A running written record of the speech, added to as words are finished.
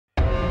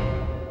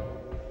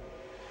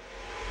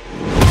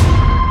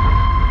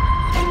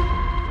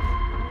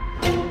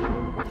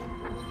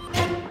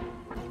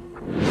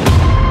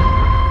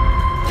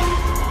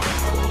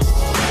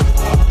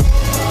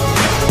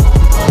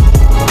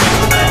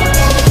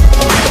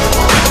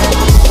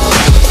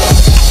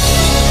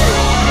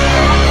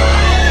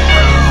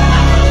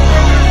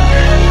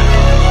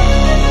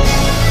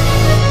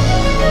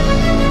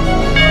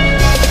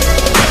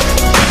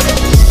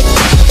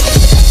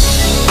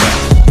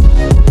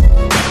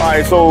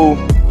right, so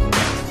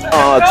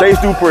Chase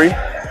Dupree,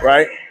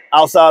 right?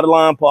 Outside the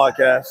Line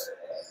podcast.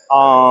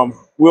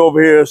 We're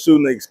over here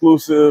shooting an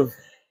exclusive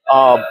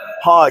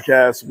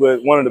podcast with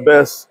one of the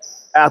best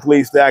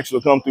athletes to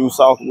actually come through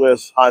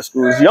Southwest High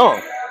School. He's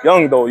young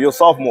though. You're a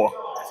sophomore,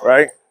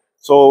 right?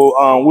 So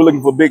we're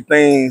looking for big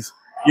things,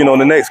 in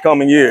the next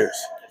coming years,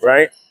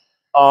 right?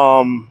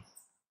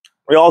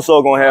 We're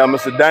also gonna have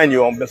Mr.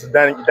 Daniel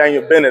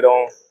Bennett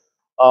on.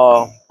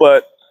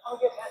 But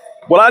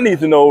what I need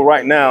to know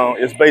right now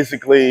is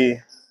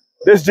basically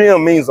this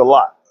gym means a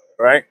lot,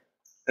 right?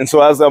 And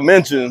so as I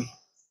mentioned,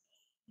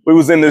 we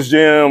was in this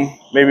gym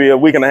maybe a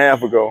week and a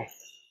half ago,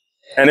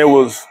 and it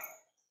was,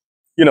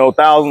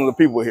 thousands of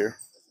people here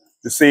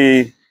to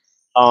see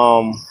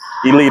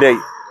Elite Eight.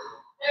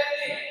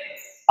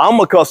 I'm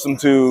accustomed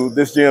to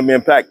this gym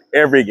being packed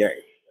every game,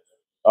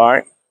 all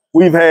right?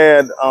 We've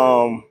had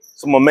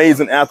some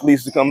amazing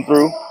athletes to come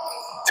through.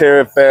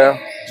 Terry Fair,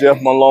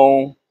 Jeff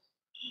Malone,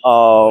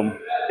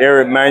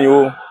 Eric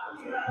Manuel,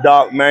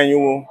 Doc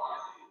Manuel,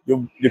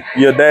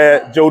 your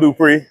dad, Joe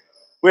Dupree.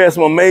 We had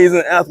some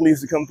amazing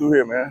athletes to come through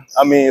here, man.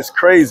 I mean, it's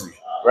crazy,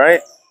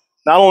 right?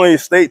 Not only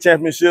state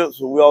championships,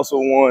 but we also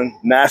won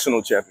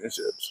national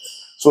championships.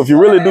 So if you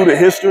really do the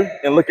history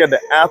and look at the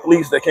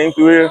athletes that came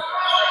through here,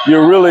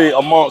 you're really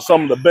among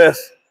some of the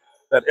best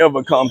that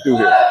ever come through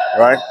here,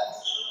 right?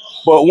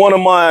 But one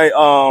of my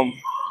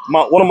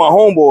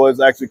homeboys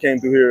actually came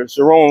through here,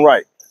 Sharon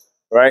Wright,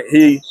 right?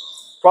 He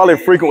probably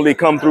frequently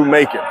come through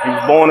Macon. He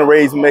was born and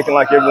raised in Macon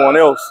like everyone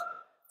else.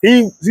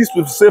 He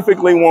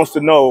specifically wants to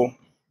know,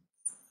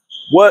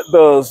 what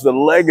does the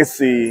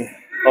legacy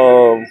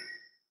of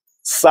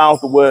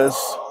Southwest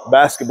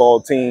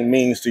basketball team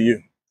means to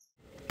you?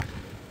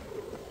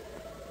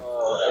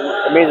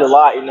 It means a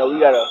lot. We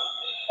gotta,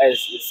 as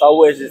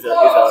Southwest is a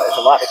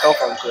lot to come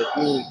from, because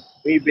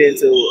we've been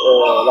to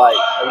like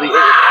Elite Eight a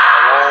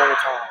long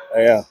time.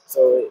 Yeah.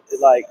 So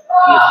it's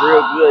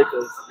real good,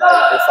 because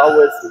the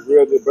Southwest is a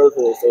real good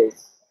brotherhood. So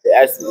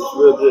it's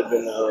real good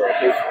being a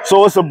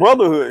So it's a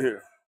brotherhood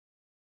here.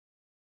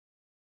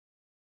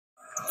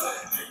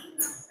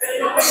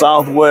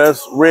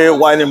 Southwest, red,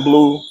 white, and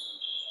blue,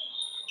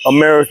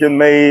 American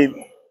made,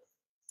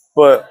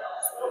 but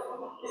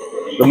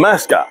the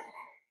mascot.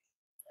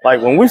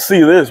 Like when we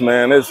see this,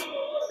 man, it's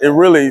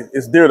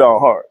dear to our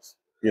hearts,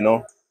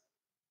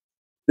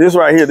 This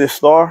right here, this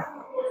star,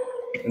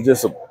 and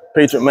just a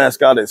Patriot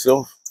mascot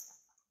itself,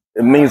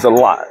 it means a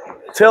lot.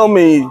 Tell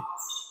me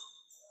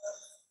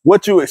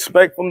what you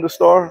expect from the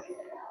star,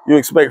 you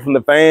expect from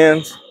the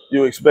fans,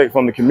 you expect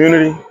from the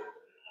community,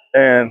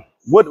 and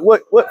what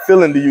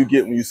feeling do you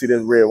get when you see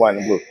this red, white,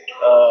 and blue?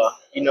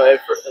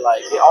 It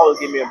always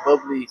give me a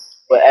bubbly,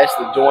 but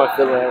actually joy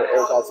feeling every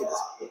time I see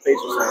the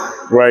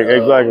Patriots. Right,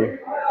 exactly.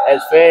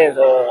 As fans, I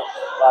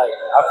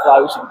feel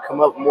like we should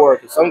come up more,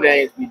 because some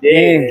games be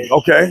dead.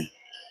 Okay.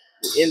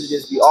 The energy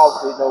just be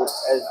off,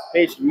 as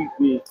Patriots,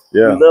 we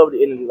love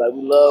the energy.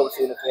 We love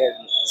seeing the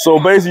fans. So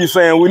basically, you're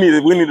saying we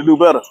need to do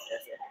better.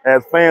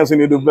 As fans, we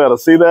need to do better.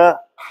 See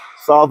that?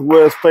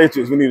 Southwest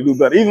Patriots, we need to do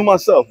better. Even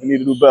myself, we need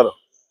to do better.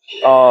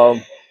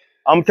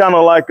 I'm kind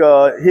of like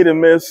hit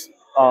and miss,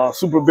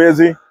 super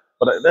busy,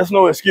 but that's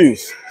no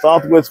excuse.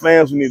 Southwest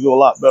fans, we need to do a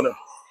lot better.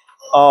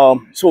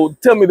 So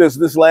tell me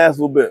this last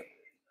little bit.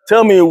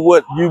 Tell me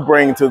what you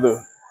bring to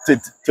the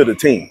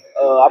team.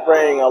 I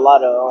bring a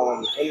lot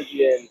of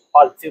energy and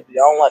positivity. I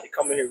don't like to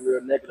come in here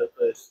real negative,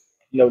 because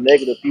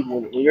negative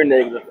people, when you're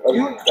negative, other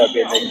people start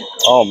getting negative.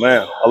 Oh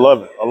man, I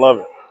love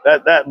it.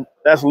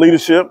 That's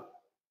leadership,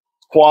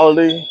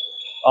 quality,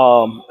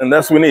 and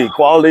that's what we need.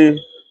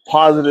 Quality,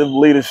 positive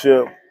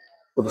leadership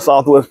with the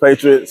Southwest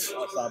Patriots.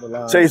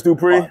 Chase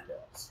Dupree,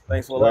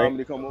 thanks for allowing me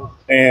to come over.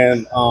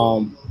 And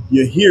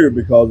you're here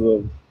because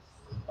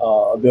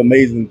of the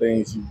amazing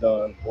things you've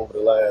done over the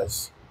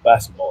last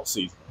basketball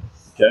season.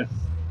 Okay.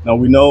 Now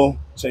we know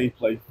Chase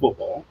played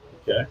football.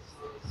 Okay.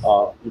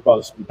 You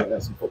probably speak in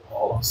some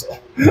football also.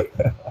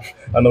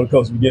 I know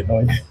Coach be getting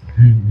on you.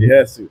 He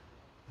has to.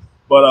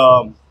 But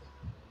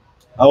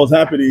I was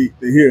happy to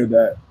hear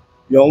that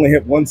you only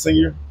had one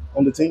senior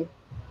on the team,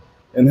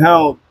 and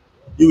how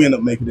you end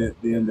up making it,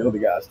 then the other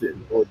guys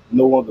didn't, or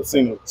no one of the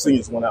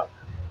seniors went out.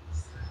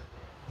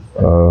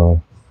 I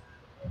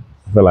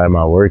feel like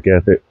my work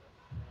ethic,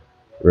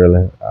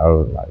 really. I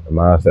was like the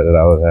mindset that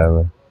I was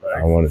having.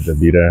 Right. I wanted to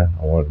be there.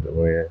 I wanted to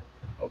win.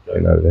 Okay.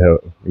 To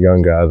help the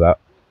young guys out.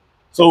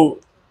 So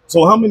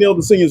how many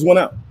other seniors went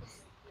out?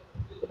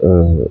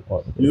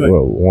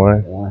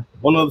 One.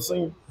 One other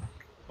senior?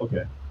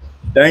 Okay.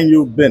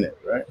 Daniel Bennett,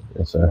 right?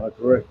 Yes, sir.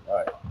 Correct. All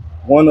right.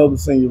 One other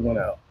senior went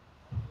out.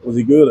 Was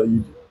he good or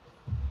you?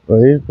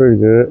 Well, he's pretty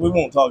good. We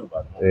won't talk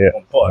about him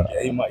on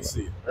podcast. He might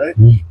see it, right?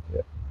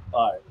 Yeah.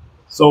 All right.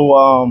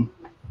 So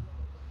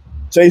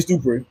Chase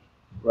Dupree,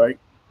 right?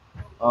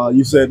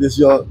 You said this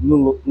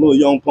little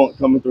young punk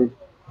coming through,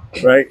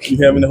 right? You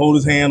having to hold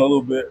his hand a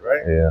little bit,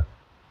 right? Yeah.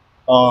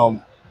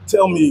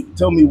 Tell me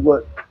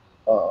what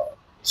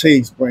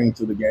Chase brings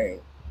to the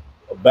game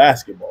of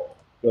basketball,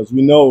 because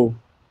we know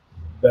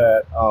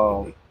that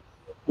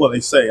Well, they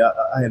say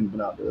I hadn't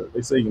been out there.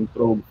 They say he can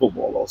throw the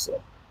football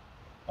also.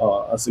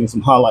 I've seen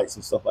some highlights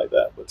and stuff like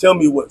that. But tell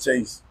me what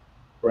Chase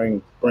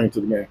bring to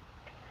the game.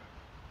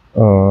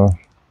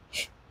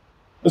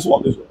 Let's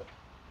walk this way.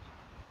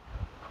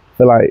 I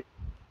feel like,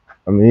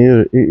 I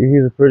mean,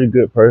 he's a pretty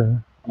good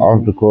person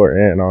off the court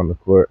and on the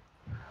court.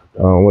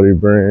 What he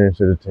brings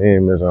to the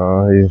team is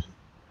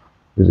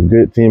he's a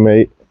good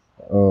teammate.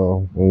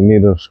 When we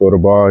need to score the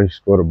ball, he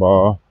score the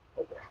ball.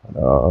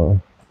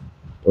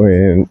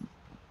 When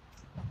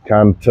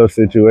kind of tough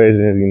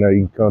situations, you know,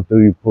 you come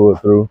through, you pull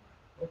through,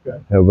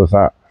 help us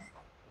out.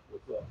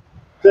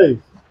 Chase,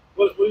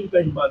 what do you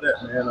think about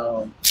that,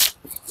 man?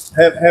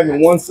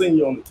 Having one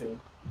senior on the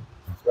team,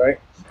 right?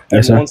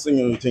 Yes, having one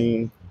senior on the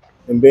team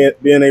and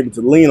being able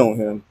to lean on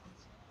him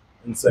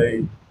and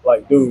say,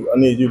 like, dude, I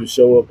need you to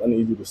show up. I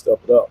need you to step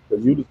it up.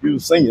 Because you the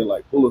senior,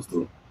 like, pull us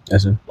through.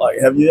 Yes, sir. Like,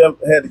 have you ever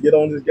had to get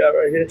on this guy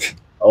right here?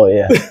 Oh,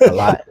 yeah, a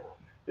lot.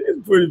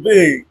 He's pretty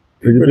big.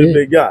 He's a pretty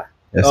big guy.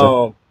 Yes,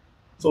 sir.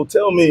 So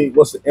tell me,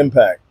 what's the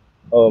impact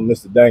of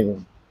Mr.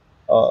 Daniel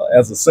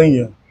as a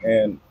senior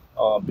and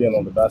being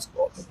on the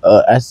basketball team?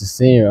 As a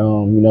senior,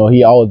 you know,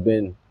 he always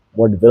been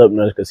more developed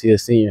than us because he's a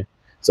senior.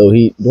 So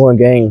he during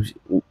games,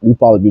 we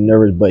probably be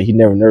nervous, but he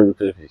never nervous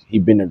because he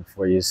been there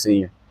before he's a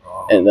senior.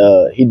 And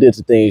he did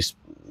the things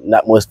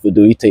not most people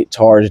do. He take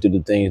charge to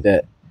the things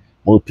that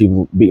most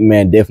people, big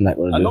man, definitely not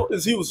going to do. I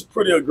noticed he was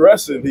pretty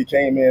aggressive. He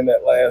came in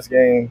that last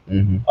game.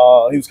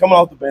 Mm-hmm. He was coming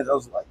off the bench. I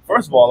was like,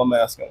 first of all, I'm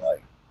asking,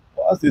 like,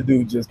 why is this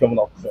dude just coming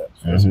off the bench?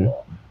 First of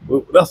all,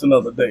 well, that's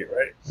another day,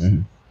 right?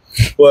 Mm-hmm.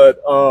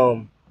 But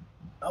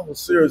I was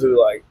seriously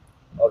like,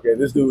 okay,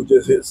 this dude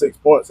just hit 6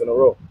 points in a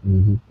row.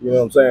 Mm-hmm. You know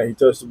what I'm saying? He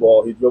touched the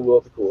ball. He dribbled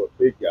up the court.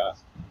 Big guy.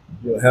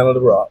 You know, handled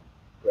the rock,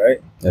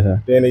 right?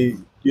 Then he,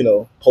 you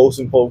know,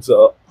 posting folks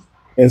up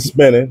and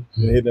spinning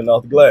and hitting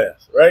off the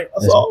glass, right?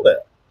 I saw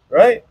that,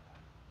 right?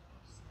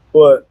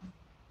 But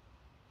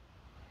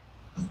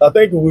I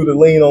think if we would have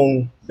leaned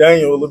on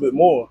Daniel a little bit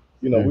more,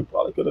 you know, we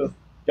probably could have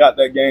got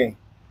that game,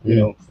 you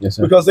know,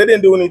 because they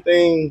didn't do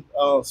anything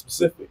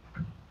specific,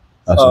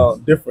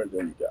 different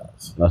than you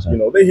guys. You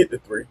know, they hit the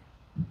three,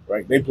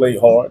 right? They played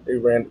hard. They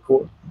ran the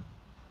court.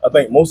 I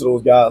think most of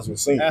those guys were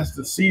seniors. As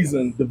the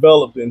season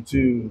developed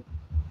into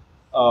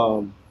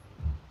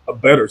a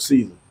better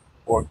season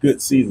or a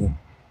good season,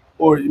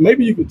 or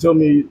maybe you could tell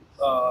me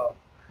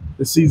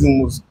the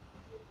season was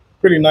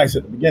pretty nice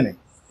at the beginning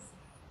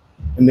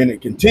and then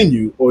it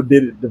continued, or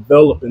did it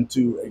develop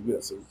into a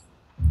good season?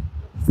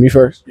 Me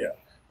first? Yeah.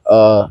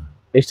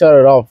 It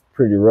started off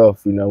pretty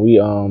rough. You know, we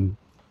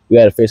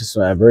had to face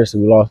some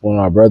adversity. We lost one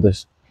of our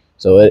brothers.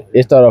 So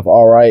it started off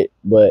all right,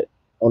 but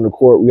on the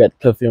court, we had to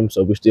cuff him,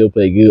 so we still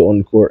played good on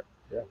the court.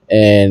 Yeah.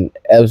 And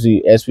as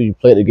we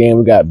played the game,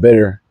 we got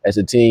better as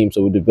a team,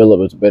 so we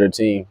developed as a better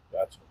team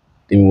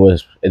than we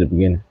was at the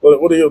beginning.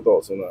 What are your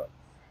thoughts on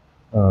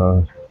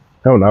that?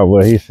 Coming out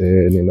what he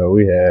said, you know,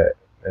 we had,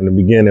 in the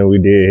beginning, we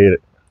did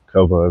hit a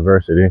couple of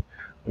adversity.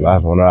 We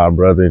lost one of our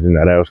brothers, you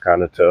know, that was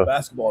kind of tough. The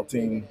basketball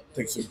team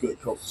takes a good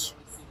coach,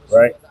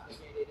 right?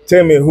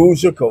 Tell me,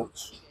 who's your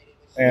coach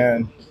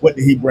and what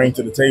did he bring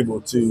to the table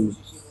to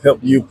help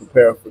you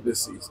prepare for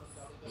this season?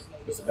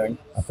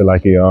 I feel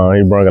like he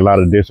brought a lot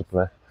of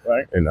discipline.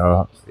 Right. You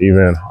know,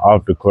 even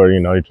off the court, you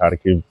know, he tried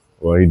to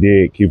he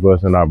did keep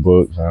us in our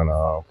books and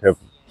kept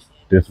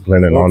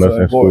disciplining on us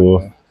in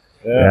school.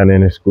 Yeah. And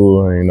in his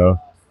school, you know,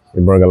 he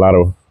brought a lot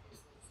of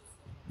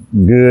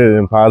good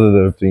and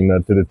positive, you know,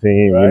 to the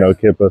team. Right. You know,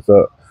 kept us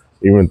up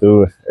even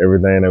through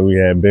everything that we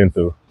had been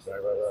through.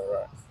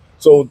 Right.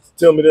 So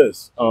tell me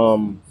this: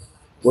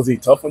 was he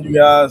tough on you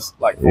guys,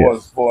 like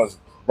for us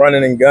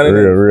running and gunning?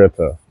 Real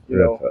tough.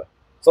 Real tough.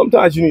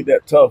 Sometimes you need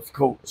that tough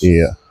coach.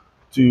 Yeah.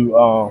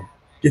 To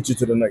get you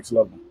to the next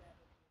level.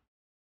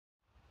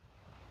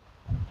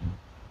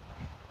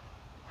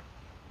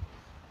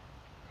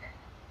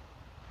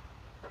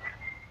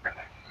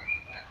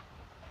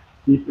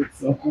 Keep it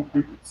simple,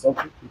 keep it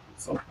simple, keep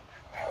it simple.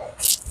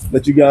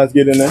 Let you guys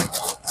get in there.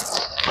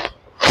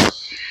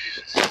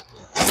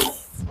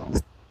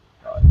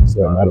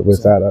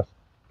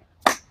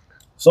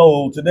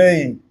 So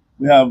today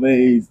we have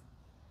a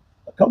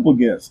couple of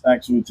guests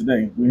actually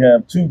today. We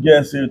have two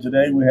guests here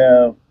today. We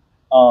have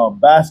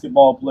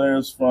basketball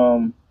players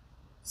from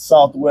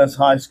Southwest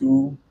High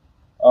School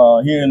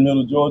here in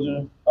Middle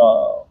Georgia,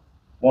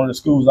 one of the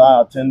schools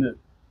I attended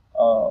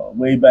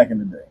way back in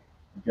the day,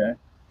 okay?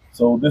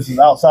 So this is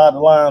Outside the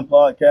Line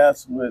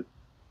podcast with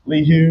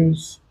Lee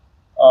Hughes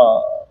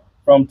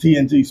from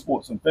TNG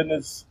Sports and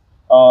Fitness.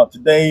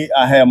 Today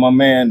I have my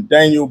man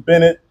Daniel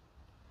Bennett.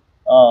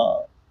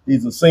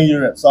 He's a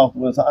senior at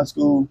Southwest High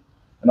School,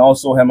 and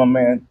also have my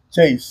man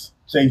Chase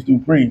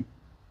Dupree.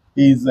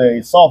 He's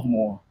a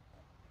sophomore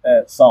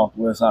at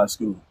Southwest High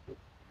School.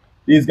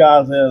 These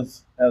guys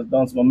has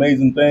done some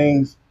amazing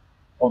things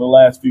over the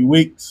last few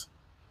weeks.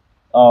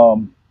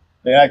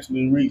 They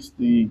actually reached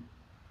the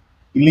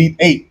Elite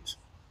Eight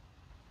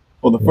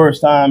for the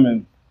first time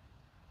in,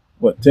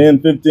 10,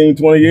 15,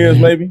 20 years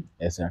maybe?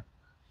 Yes, sir.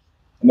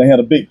 And they had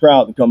a big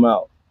crowd to come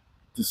out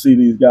to see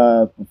these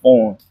guys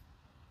perform.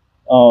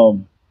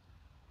 So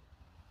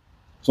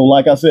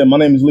like I said, my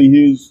name is Lee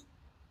Hughes.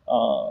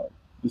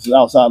 This is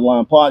Outside the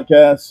Line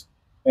Podcast,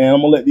 and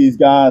I'm gonna let these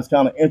guys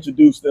kind of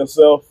introduce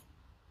themselves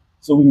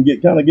so we can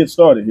get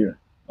started here.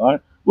 All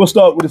right, we'll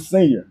start with the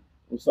senior.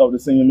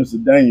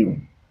 Mr. Daniel.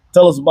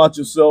 Tell us about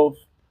yourself,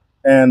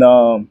 and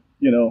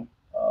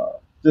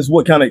just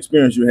what kind of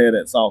experience you had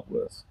at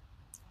Southwest.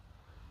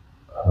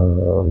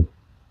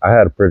 I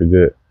had a pretty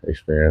good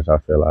experience. I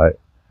feel like.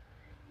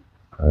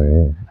 I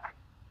mean,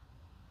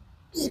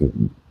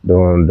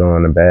 doing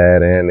the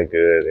bad and the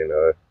good, you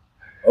know.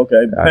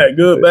 Okay,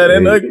 good, bad,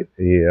 and ugly.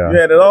 Yeah, you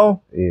had it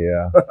all.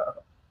 Yeah,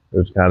 it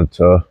was kind of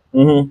tough.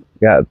 Mm-hmm.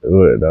 Got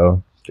through it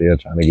though. Still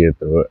trying to get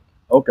through it.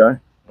 Okay.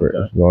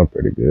 It's going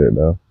pretty good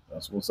though.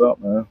 That's what's up,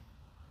 man.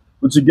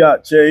 What you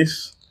got,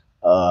 Chase?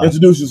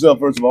 Introduce yourself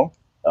first of all.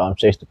 I'm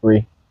Chase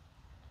Dupree.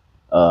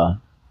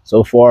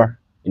 So far,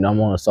 you know, I'm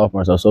on a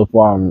sophomore, so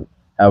far I'm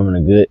having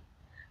a good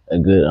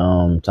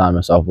time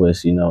at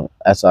Southwest. You know,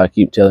 that's how I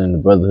keep telling the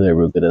brotherhood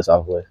real good at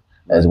Southwest.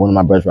 As one of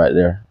my brothers right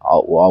there,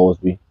 will always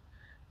be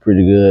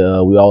pretty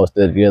good. We always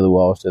stay together.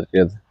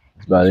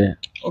 That's about it.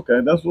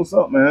 Okay, that's what's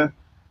up, man.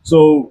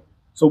 So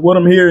what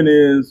I'm hearing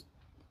is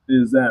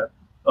that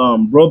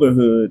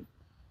brotherhood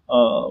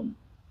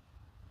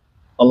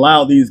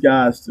allow these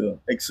guys to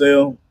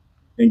excel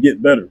and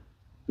get better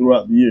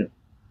throughout the year.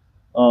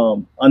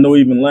 I know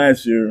even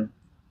last year,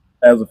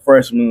 as a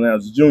freshman and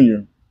as a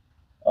junior,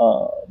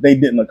 they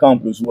didn't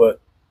accomplish what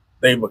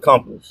they've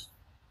accomplished.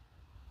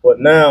 But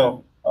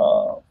now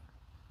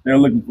they're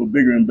looking for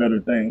bigger and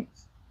better things.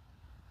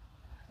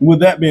 With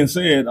that being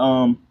said,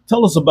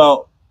 tell us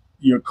about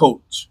your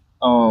coach,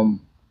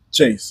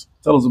 Chase.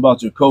 Tell us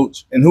about your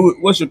coach. And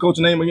what's your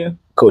coach's name again?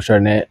 Coach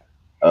Arnett.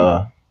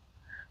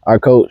 Our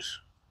coach,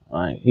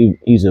 like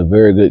he's a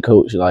very good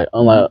coach. Like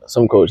unlike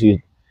some coaches,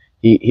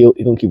 he'll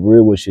keep it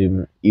real with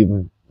you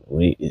even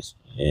when it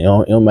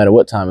don't matter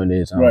what time it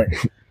is. Right.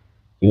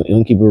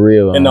 He'll keep it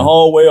real. In the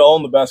hallway or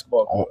on the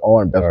basketball court?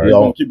 On the basketball. He's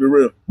gonna keep it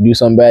real. Do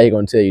something bad, he's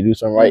gonna tell you. Do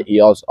something right, he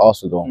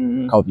also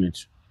gonna compliment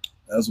you.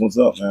 That's what's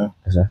up, man.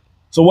 Yes, sir.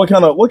 So what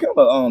kind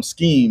of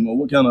scheme or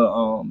what kind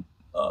of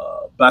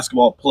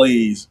basketball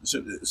plays?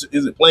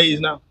 Is it plays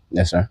now?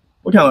 Yes, sir.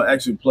 What kind of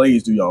actual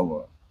plays do y'all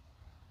run?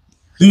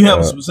 Do you have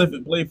a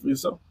specific play for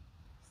yourself?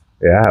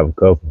 Yeah, I have a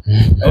couple.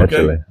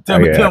 Okay. Tell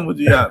me what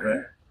you got,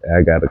 man.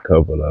 I got a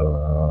couple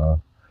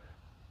of.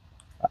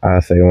 I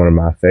say one of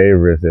my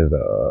favorites is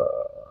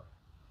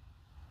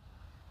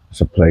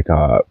it's a play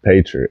called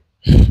Patriot.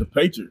 The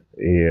Patriot.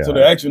 Yeah. So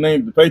the actual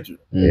name is the Patriot.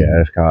 Yeah,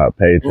 it's called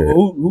Patriot.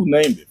 Who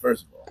named it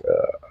first of all?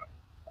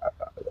 I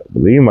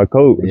believe my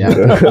coach.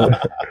 Yeah.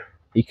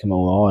 He come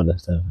on with all that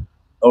stuff.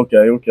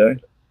 Okay.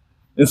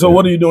 And so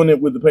what are you doing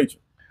with the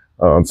Patriot?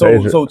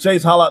 So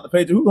Chase holler out the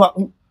Patriot.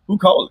 Who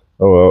called it?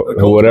 Oh,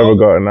 whatever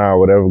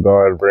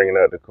guard bringing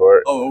up the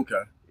court. Oh,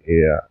 okay.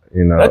 Yeah,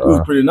 you know that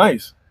dude's pretty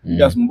nice. He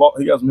got some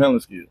handling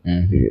skills.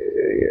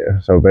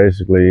 Yeah. So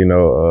basically, you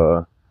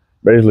know,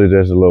 just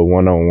a little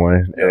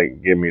one-on-one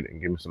and give me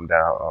some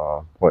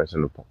down points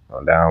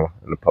down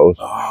in the post.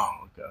 Oh,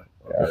 okay.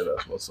 Yeah.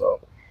 That's what's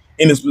up.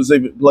 Any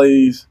specific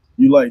plays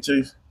you like,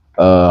 Chase?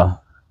 Well,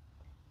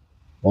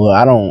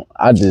 I don't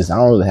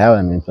really have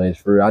that many plays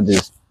for real. I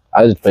just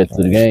play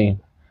through the game.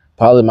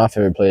 Probably my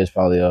favorite play is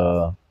probably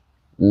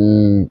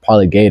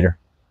Gator.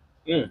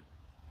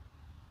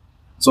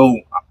 So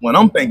when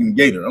I'm thinking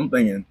Gator, I'm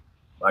thinking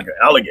like an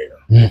alligator.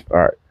 All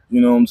right.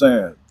 You know what I'm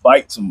saying?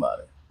 Bite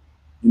somebody.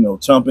 You know,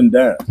 chomping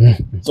down.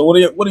 So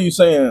what are you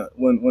saying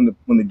when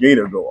the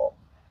Gator go off?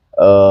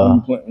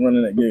 When you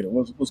running that Gator,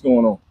 what's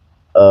going on?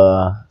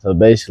 So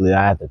basically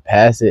I have to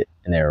pass it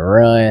and then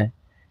run.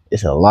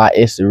 It's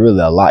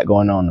really a lot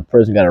going on. The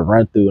person got to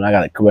run through, and I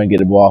got to come and get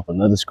the ball off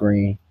another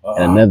screen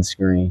and another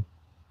screen.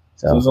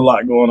 So there's a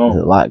lot going on.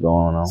 There's a lot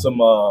going on.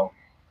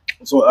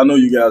 So I know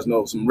you guys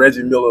know some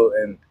Reggie Miller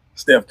and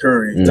Steph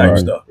Curry type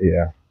stuff.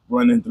 Yeah.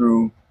 Running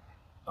through,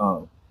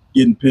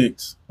 getting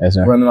picks,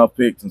 running off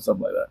picks and stuff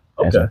like that.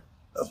 Okay,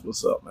 that's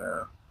what's up,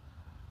 man.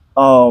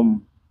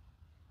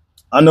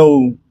 I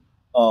know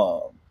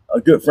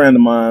a good friend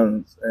of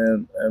mine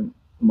and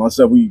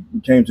myself. We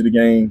came to the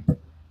game,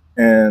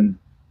 and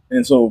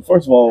so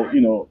first of all,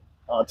 you know,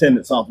 I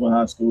attended Southwest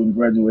High School and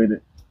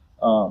graduated.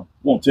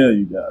 Won't tell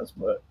you guys,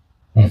 but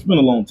it's been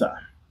a long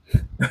time.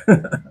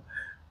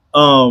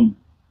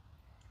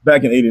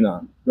 Back in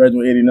 '89,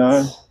 graduated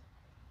 '89,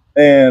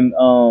 and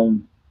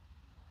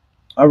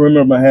I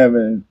remember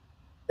having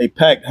a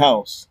packed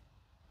house,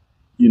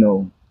 you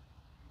know,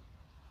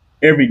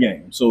 every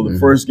game. So the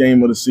first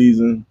game of the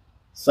season,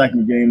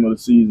 second game of the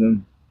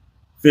season,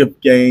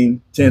 fifth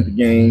game, 10th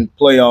game,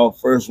 playoff,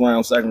 first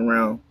round, second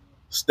round,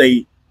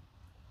 state.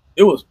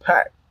 It was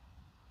packed.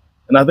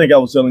 And I think I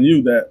was telling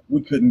you that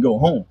we couldn't go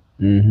home,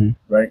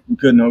 right? We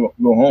couldn't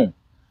go home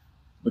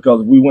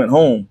because if we went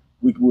home,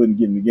 we wouldn't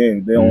get in the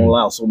game. They don't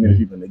allow so many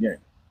people in the game.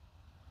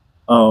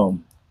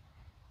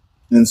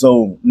 And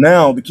so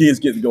now the kids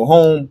get to go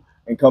home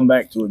and come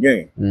back to a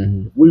game.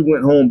 If we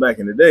went home back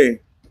in the day,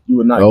 you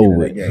would not get in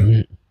that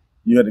game.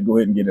 You had to go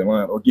ahead and get in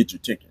line or get your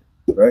ticket,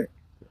 right?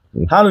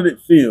 How did it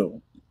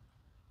feel,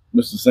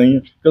 Mr.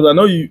 Senior? Because I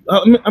know you.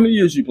 How many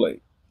years you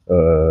played?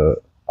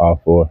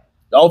 All 4.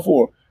 All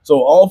 4.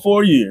 So all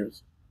 4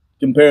 years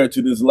compared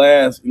to this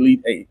last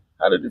Elite 8.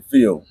 How did it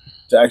feel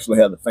to actually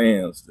have the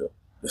fans to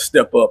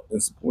step up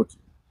and support you?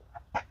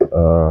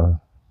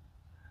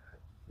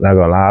 Not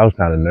gonna lie, I was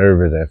kind of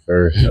nervous at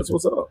first. That's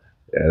what's up.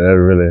 Yeah, that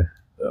really.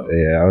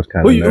 Yeah, I was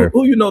kind of nervous.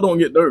 Who you know don't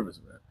get nervous,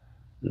 man?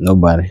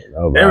 Nobody.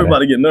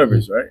 Everybody get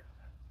nervous, right?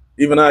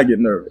 Even I get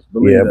nervous.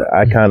 Yeah, but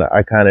I kind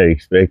of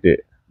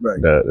expected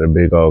right. the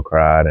big old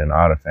crowd and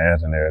all the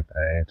fans and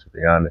everything, to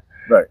be honest.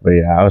 Right. But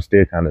yeah, I was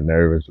still kind of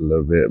nervous a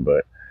little bit.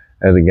 But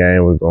as the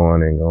game was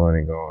going and going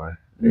and going,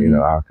 you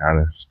know, I kind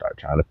of start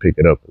trying to pick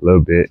it up a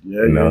little bit.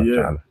 Yeah,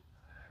 trying to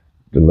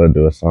do a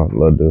little something.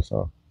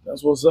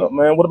 That's what's up,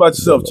 man. What about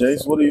yourself,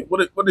 Chase?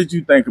 What did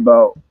you think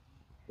about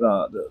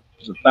the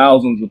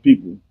thousands of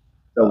people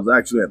that was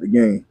actually at the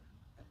game?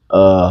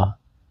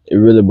 It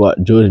really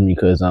brought joy to me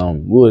because we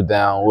was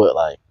down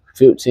like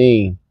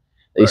 15.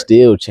 They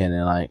still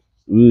chanting like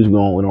we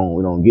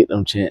don't get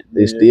them chant.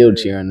 They still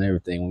cheering and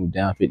everything when we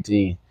down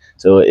 15.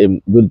 So it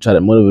really tried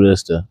to motivate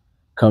us to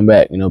come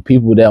back. You know,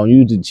 people that don't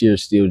usually cheer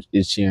still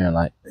is cheering.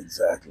 Like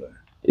exactly,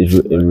 it's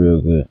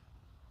real good.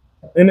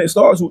 And it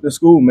starts with the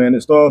school, man.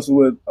 It starts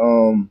with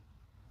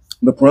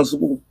the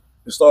principal.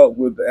 It starts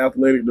with the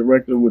athletic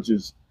director, which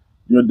is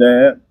your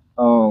dad.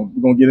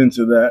 We're gonna get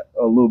into that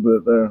a little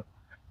bit there.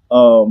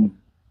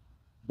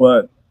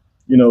 But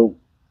you know,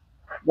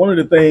 one of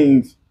the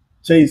things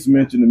Chase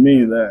mentioned to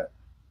me that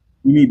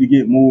we need to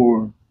get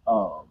more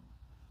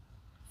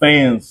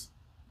fans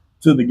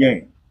to the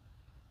game.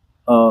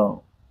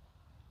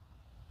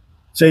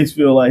 Chase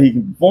feel like he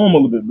can perform a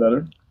little bit better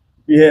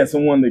if he had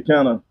someone that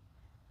kind of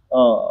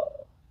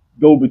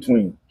go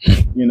between.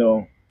 You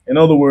know, in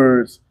other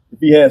words, if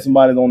he had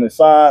somebody on his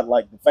side,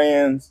 like the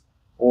fans,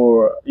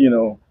 or you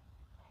know,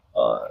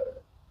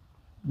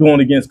 going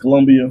against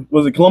Columbia.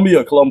 Was it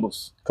Columbia or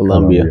Columbus?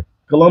 Columbia.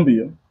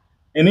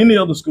 And any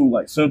other school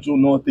like Central,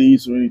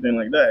 Northeast, or anything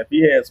like that, if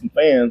he had some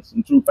fans,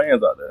 some true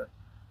fans out there,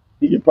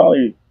 he could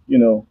probably, you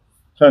know,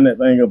 turn that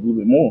thing up a little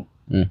bit more.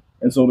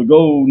 And so the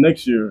goal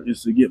next year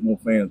is to get more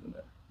fans in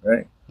there,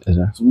 right? Yes,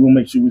 sir. So we're gonna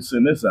make sure we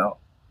send this out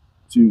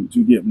to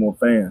get more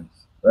fans,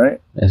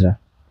 right? Yes, sir.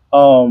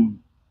 Tell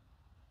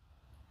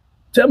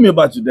me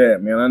about your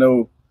dad, man. I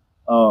know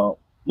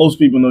most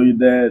people know your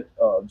dad,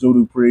 Joe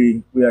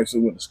Dupree. We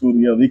actually went to school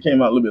together. He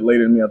came out a little bit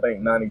later than me, I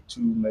think 92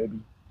 maybe.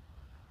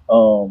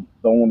 Don't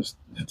want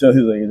to tell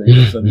his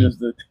age, so just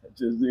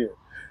did.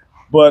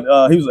 But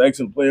he was an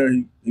excellent player.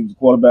 He was a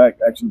quarterback,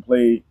 actually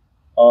played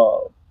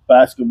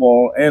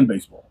basketball and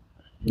baseball.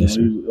 Yes,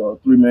 he was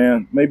a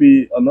 3-man,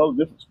 maybe another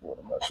different sport,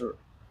 I'm not sure.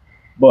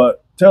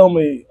 But tell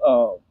me,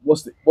 what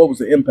was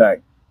the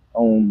impact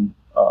on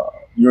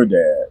your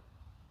dad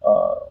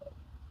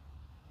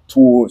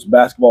towards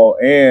basketball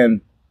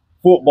and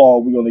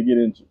football we're going to get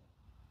into,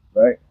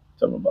 right?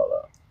 Tell me about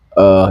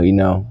that. You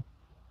know,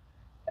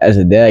 as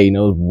a dad, you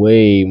know, it's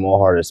way more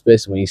hard,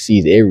 especially when he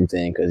sees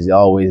everything because he's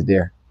always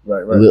there.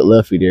 Right. A little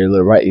lefty there, a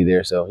little righty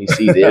there, so he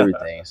sees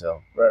everything.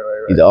 So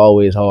right. He's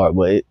always hard,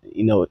 but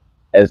you know,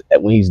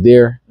 when he's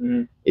there,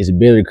 it's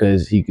better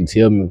because he can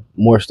tell me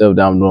more stuff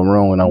that I'm doing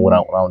wrong than what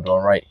I'm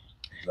doing right.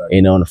 Exactly.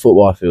 You know, on the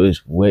football field,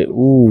 it's way.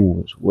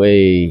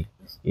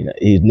 You know,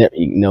 he's never.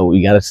 You know,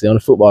 we gotta stay on the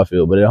football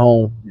field, but at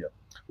home,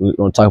 we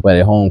don't talk about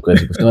it at home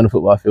because if we stay on the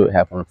football field, it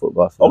happens on the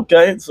football field.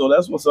 Okay, so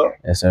that's what's up.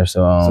 Yes, sir.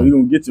 So he's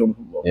gonna get you on the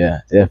football field.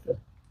 Yeah,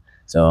 definitely.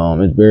 So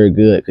it's very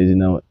good because you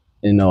know,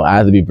 I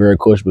have to be very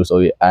coachable,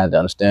 so I have to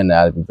understand that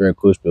I have to be very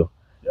coachable.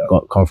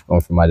 Come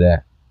from my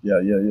dad.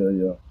 Yeah.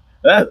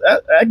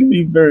 That can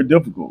be very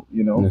difficult,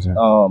 you know, yes,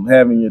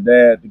 having your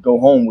dad to go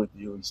home with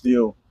you and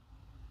still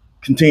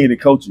continue to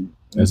coach you.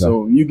 And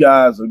so you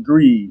guys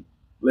agreed,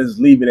 let's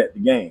leave it at the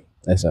game.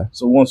 Yes, sir.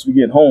 So once we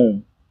get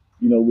home,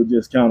 you know, we're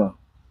just kind of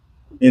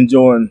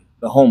enjoying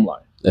the home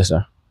life. Yes,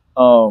 sir.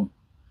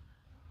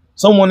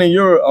 Someone in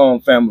your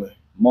family,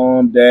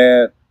 mom,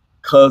 dad,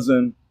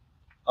 cousin,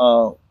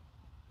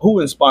 who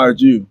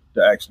inspired you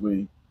to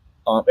actually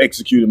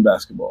execute in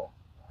basketball?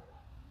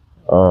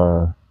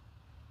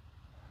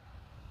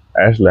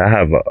 Actually, I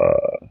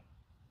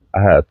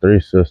have 3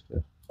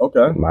 sisters.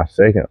 Okay. My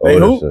second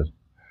oldest sister.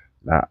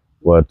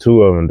 Well,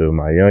 2 of them do.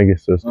 My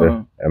youngest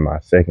sister and my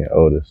second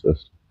oldest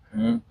sister.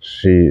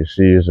 She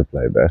used to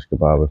play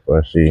basketball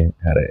before she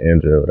had an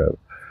injury or whatever.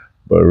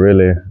 But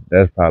really,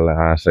 that's probably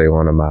how I say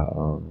one of my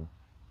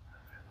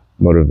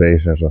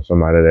motivations, or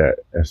somebody that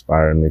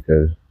inspired me,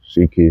 because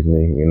she keeps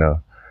me, you know,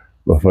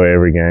 before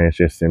every game,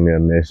 she'll send me a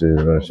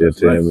message, or she'll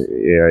tell me,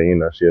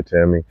 she'll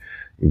tell me,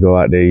 you go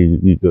out there,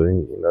 you go,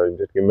 you know, you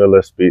just give me a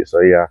little speech.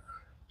 So yeah,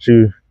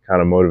 she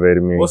kind of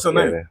motivated me. What's her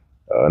name?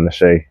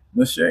 Nashay.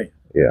 Nashay.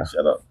 Yeah.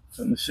 Shut up.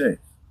 Nashay.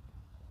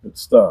 Good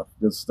stuff.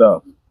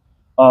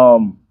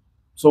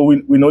 So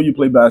we know you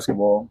play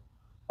basketball.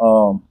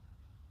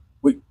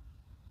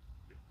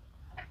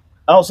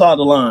 Outside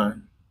the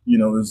line, you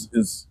know,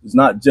 is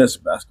not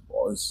just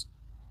basketball. It's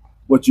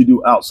what you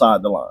do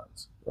outside the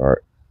lines. All right.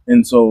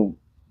 And so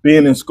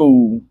being in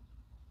school,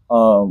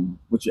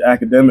 with your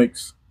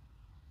academics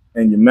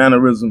and your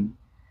mannerism,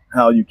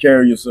 how you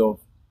carry yourself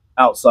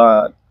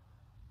outside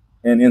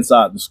and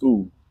inside the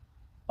school.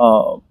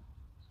 How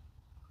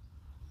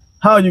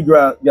are you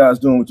guys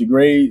doing with your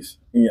grades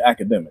and your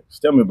academics?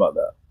 Tell me about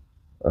that.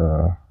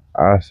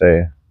 I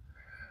say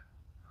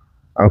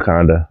I'm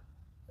kind of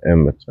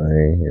in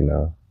between, you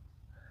know.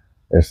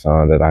 It's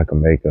something that I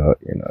can make up,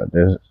 you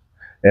know.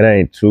 It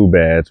ain't too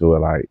bad to it,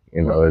 like,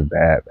 you know, it's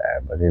bad,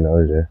 but, you know,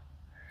 it's just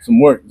some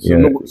work.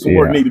 Some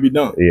work need to be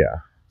done. Yeah.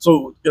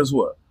 So guess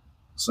what?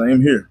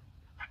 Same here.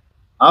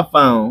 I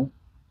found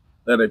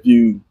that if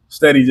you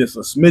study just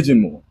a smidgen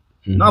more,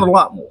 not a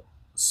lot more,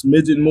 a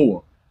smidgen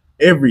more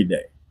every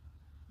day,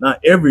 not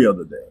every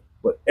other day,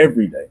 but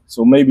every day.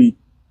 So maybe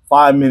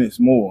 5 minutes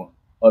more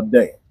a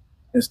day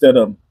instead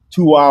of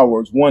 2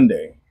 hours one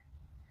day,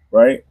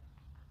 right?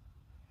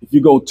 If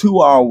you go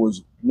 2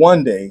 hours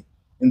one day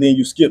and then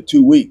you skip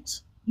 2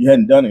 weeks, you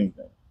hadn't done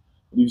anything.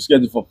 If you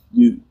schedule for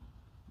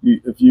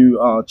if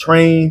you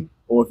train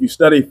or if you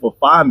study for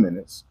 5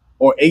 minutes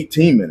or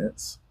 18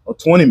 minutes or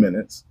 20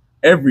 minutes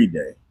every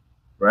day,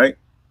 right?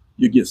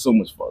 You get so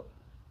much further,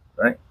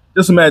 right?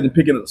 Just imagine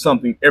picking up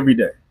something every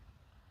day,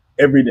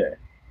 every day,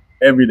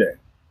 every day.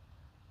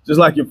 Just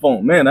like your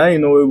phone. Man, I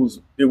didn't know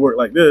it worked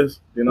like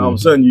this. Then all of a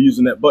sudden you're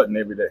using that button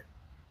every day.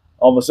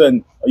 All of a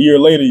sudden, a year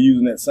later, you're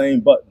using that same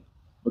button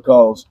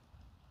because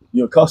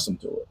you're accustomed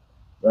to it,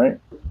 right?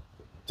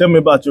 Tell me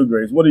about your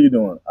grades. What are you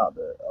doing out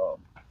there,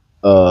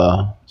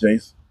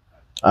 Chase?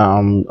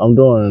 I'm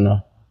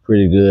doing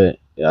pretty good.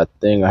 Yeah, I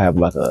think I have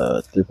like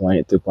a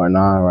 3.8,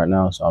 3.9 right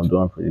now, so I'm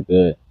doing pretty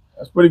good.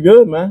 That's pretty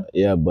good, man.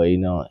 Yeah, but you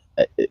know,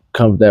 it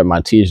comes that my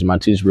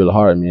teacher's really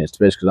hard on me,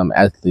 especially because I'm an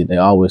athlete. They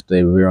always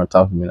stay real on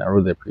top of me, and I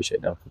really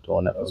appreciate them for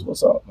doing that. That's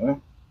what's up, man.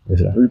 Yes,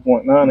 sir.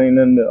 3.9 ain't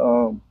nothing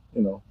to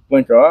you know,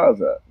 blink our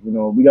eyes at. You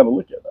know, we got to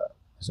look at that.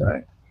 Yes,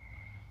 sir.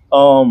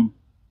 Right?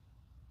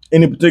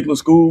 Any particular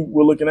school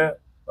we're looking at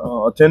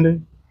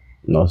attending?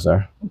 No,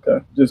 sir.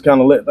 Okay, just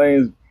kind of let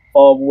things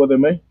fall where they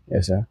may.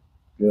 Yes, sir.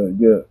 Good,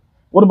 good.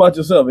 What about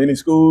yourself? Any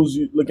schools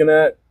you looking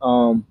at,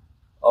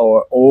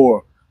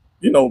 or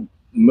you know,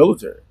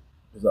 military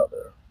is out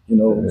there. You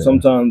know,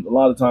 sometimes, a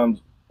lot of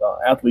times,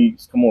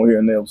 athletes come over here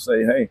and they'll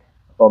say, "Hey,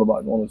 I thought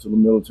about going into the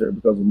military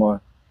because of my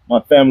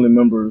family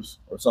members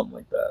or something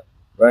like that."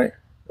 Right?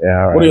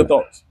 Yeah. What are your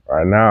thoughts?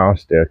 Right now, I'm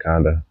still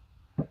kind of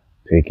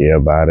picky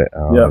about it.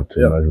 I don't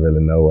too much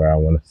really know where I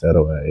want to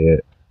settle at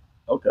yet.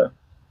 Okay,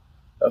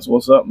 that's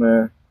what's up,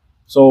 man.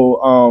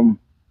 So,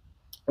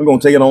 we're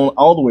gonna take it on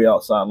all the way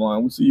outside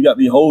line. We see you got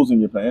the holes in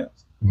your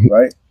pants,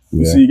 right?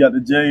 We see you got the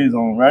J's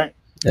on, right?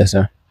 Yes,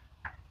 sir.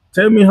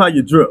 Tell me how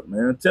you drip,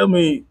 man. Tell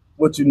me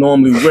what you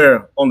normally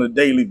wear on a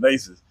daily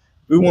basis.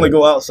 We want to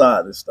go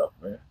outside this stuff,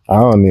 man.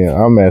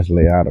 I'm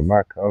actually out of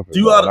my comfort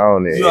zone. You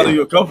out of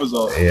your comfort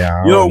zone.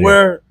 Yeah. You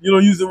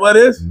don't usually wear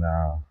this?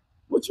 No.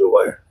 What you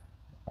wear?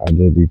 I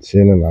just be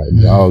chilling like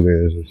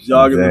joggers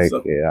and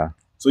stuff. Yeah.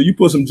 So you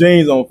put some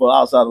jeans on for the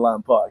Outside the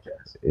Line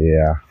podcast.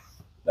 Yeah.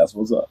 That's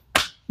what's up.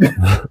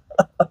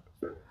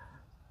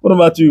 What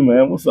about you,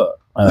 man? What's up?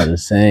 The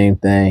same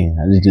thing.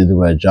 I just do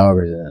wear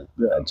joggers and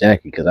a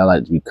jacket because I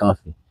like to be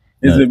comfy.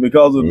 Is it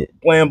because of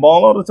playing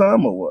ball all the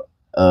time or what?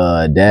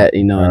 That,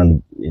 you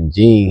know, in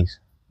jeans.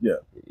 Yeah.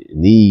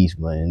 Knees,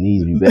 man.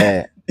 Knees be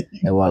bad.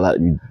 That's why I like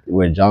to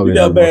wear joggers. You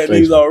got bad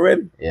knees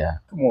already? Yeah.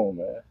 Come on,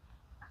 man.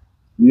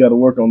 You got to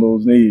work on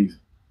those knees,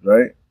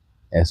 right?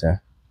 Yes,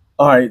 sir.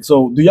 All right.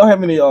 So, do y'all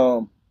have any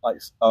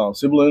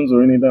siblings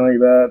or anything like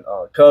that?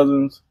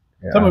 Cousins?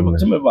 Yeah, Tell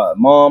me about it.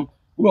 Mom.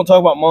 We're gonna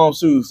talk about moms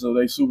too, so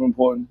they super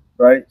important,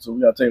 right? So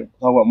we gotta talk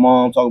about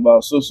mom, talk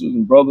about sisters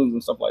and brothers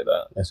and stuff like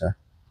that. Yes, sir.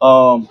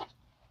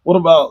 What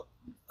about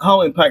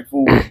how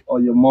impactful are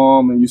your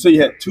mom? And you say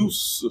you had 2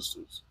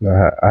 sisters. No,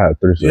 I had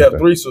 3 sisters. You have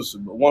 3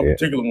 sisters, but one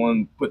particular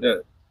one put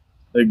that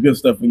good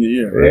stuff in your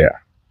ear, right? Yeah.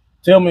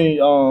 Tell me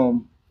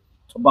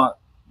about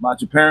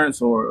your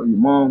parents or your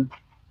mom.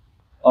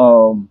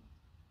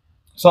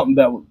 Something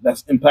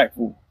that's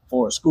impactful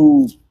for a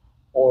school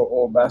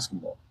or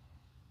basketball.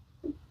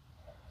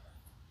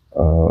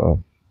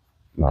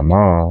 My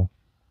mom,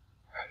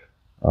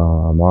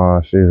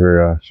 she's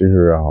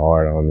real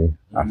hard on me.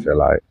 I feel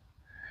like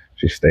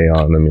she stay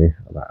on to me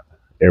about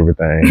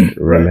everything,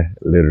 really,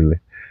 literally.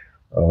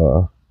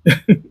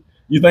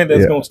 You think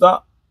that's gonna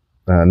stop?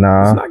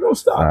 Nah, it's not gonna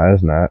stop. Nah,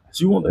 it's not.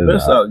 She want the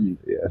best out of you.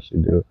 Yeah, she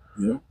do.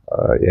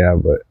 Yeah.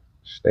 But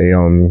stay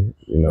on me.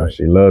 You know,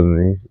 she loves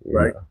me. You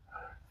know.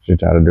 She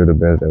try to do the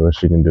best that what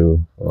she can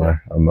do for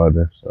her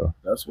mother. So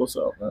that's what's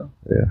up, man.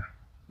 Yeah.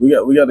 We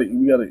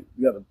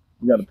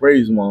gotta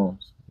praise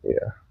moms.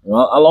 Yeah. You know,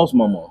 I lost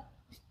my mom,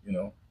 you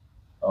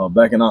know,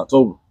 back in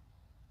October.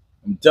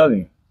 I'm telling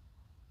you,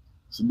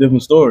 it's a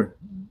different story,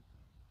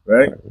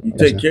 right? You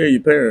take care of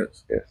your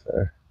parents. Yes,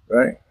 sir.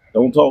 Right?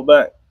 Don't talk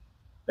back.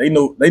 They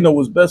know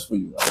what's best for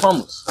you. I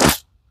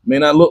promise. May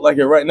not look like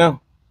it right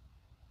now,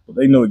 but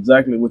they know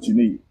exactly what you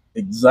need.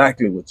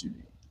 Exactly what you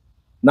need.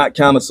 Not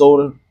kind of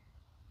soda,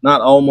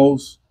 not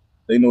almost.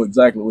 They know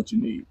exactly what you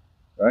need,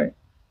 right?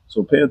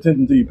 So pay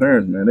attention to your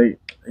parents, man. They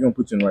gonna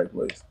put you in the right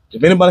place.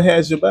 If anybody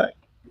has your back,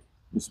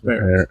 it's your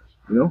parents.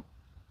 You know.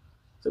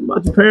 Tell them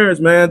about your parents,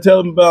 man.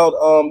 Tell them about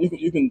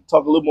you can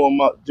talk a little more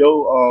about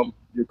Joe,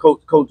 your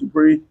coach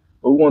Dupree,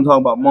 but we want to talk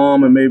about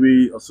mom and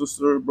maybe a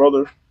sister,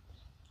 brother.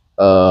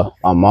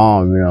 My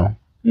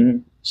mom,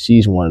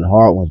 she's one of the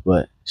hard ones,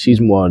 but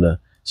she's more of the.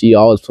 She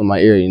always put my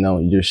ear,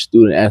 you're a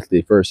student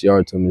athlete first. She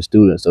always told me a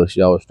student, so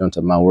she always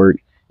strengthened my work.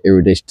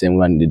 Every day she told me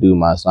what I need to do,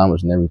 my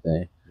assignments and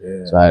everything.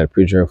 Yeah. So I had to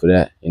appreciate her for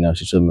that.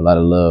 She showed me a lot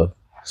of love.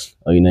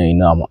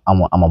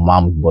 I'm a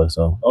mama's boy,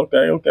 so.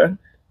 Okay.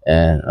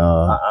 And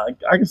I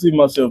can see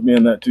myself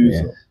being that too.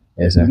 Yeah. So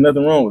yes, there's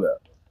nothing wrong with that.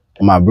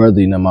 My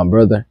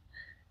brother,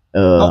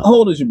 how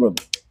old is your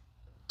brother?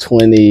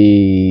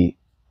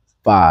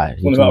 25.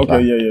 25.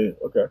 Okay, yeah.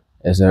 Okay.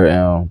 Yes,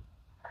 sir.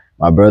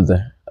 My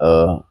brother,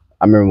 I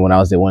remember when I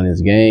was at one of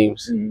his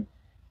games,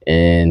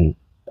 and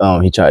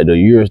he tried to do a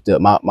Euro step,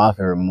 my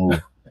favorite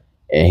move,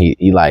 and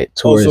he like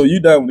tore. So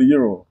you down with the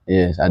Euro?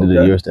 Yes, I do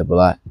the Euro step a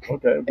lot.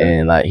 Okay.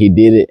 And like he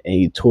did it, and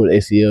he tore the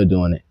ACL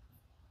doing it.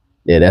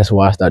 Yeah, that's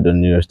why I started doing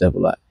the Euro step a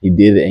lot. He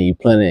did it, and he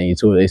planted, and he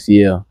tore the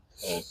ACL.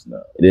 Oh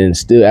snap! And then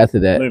still after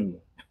that,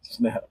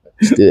 snap.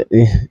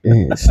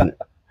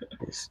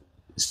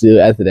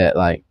 Still after that,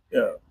 like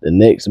the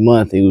next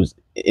month, he was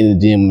in the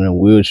gym in a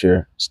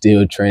wheelchair,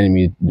 still training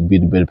me to be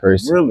the better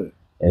person. Really?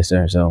 Yes,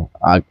 sir. So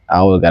I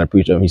always got to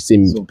appreciate him. He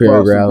sent me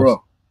paragraphs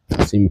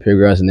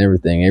and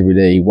everything every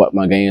day. He watched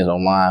my games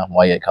online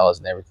while he at college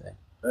and everything.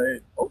 Hey,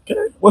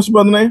 okay. What's your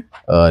brother's name?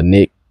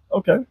 Nick.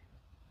 Okay.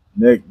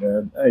 Nick,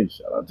 man. Hey,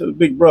 shout out to the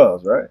big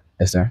bros, right?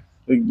 Yes, sir.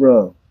 Big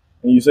bro.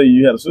 And you say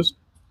you had a sister?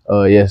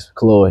 Yes,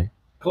 Chloe.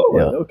 Chloe,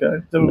 yeah. Okay.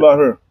 Tell me about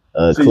her.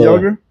 She's Chloe,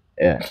 younger?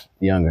 Yeah,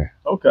 younger.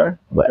 Okay.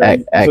 But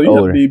act so you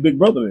older. have to be a big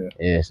brother then.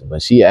 Yes,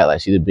 but she act like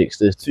she the big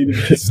sister. She the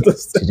big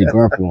sister. She's the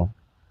grumpy one.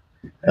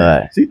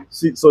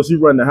 So she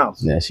run the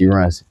house. Yeah, she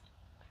runs it.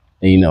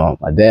 And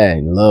my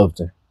dad loved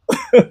her.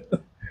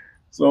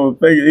 So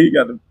she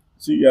got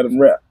him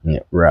wrapped. Yeah,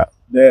 wrapped.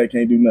 Dad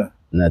can't do nothing.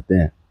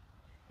 Nothing.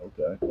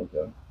 Okay.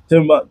 Tell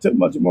me about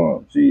your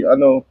mom. I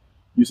know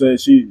you said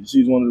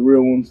she's one of the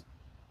real ones.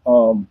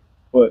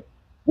 But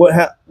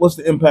what's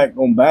the impact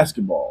on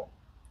basketball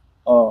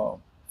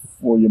from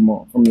your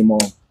mom?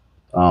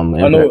 I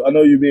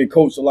know you're being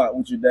coached a lot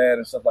with your dad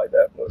and stuff like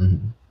that, but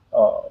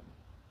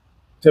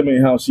tell me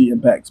how she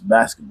impacts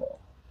basketball.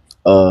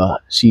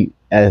 She,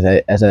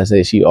 as I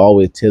say, she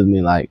always tells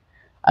me like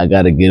I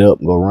gotta get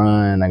up, go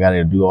run, I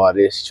gotta do all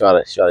this. She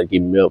try to get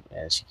me up,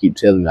 and she keep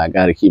telling me I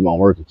gotta keep on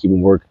working, keep on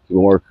working. I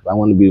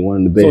want to be one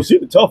of the best. So she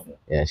the tough one.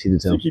 Yeah, she the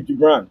tough one. She keep you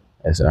grinding.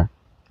 Yes, sir.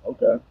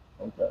 Okay.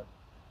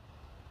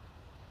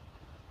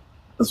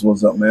 That's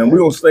what's up, man. We're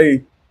gonna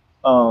stay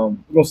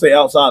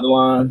outside the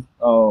line.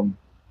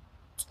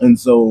 And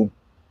so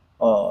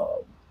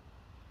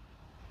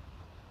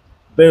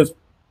there's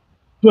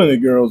plenty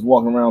of girls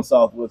walking around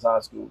Southwoods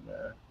High School,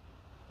 man.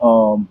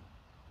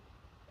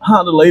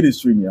 How the ladies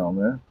treating y'all,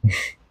 man?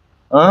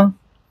 Huh?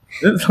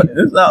 This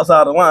is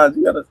outside the lines.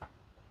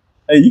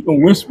 You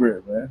can whisper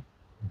it, man.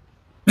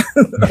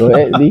 Go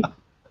ahead, D.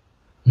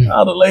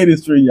 How the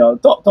ladies treat y'all?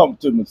 Talk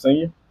to me,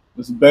 senior.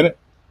 Mr. Bennett.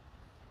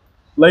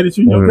 Ladies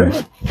treat you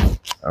okay?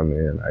 I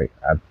mean, I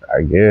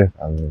guess.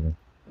 I mean,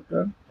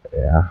 okay.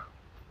 Yeah.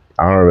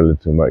 I don't really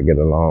too much get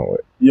along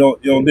with. You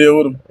don't deal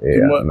with them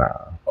too much?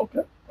 Nah.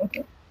 Okay.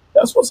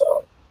 That's what's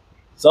up.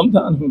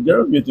 Sometimes when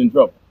girls get you in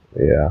trouble.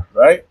 Yeah.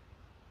 Right?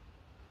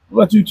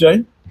 What about you,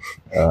 Jay?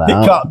 He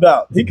copped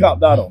out. He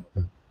copped out on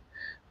me.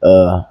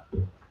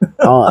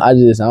 I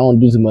don't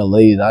do too much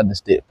ladies. I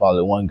just stick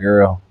probably one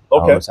girl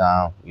all the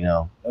time.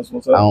 That's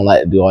what's up. I don't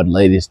like to do all the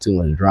ladies too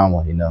much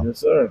drama. Yes,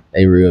 sir.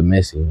 They real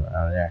messy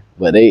around there.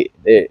 But they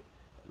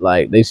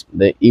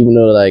even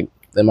though like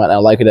they might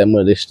not like it that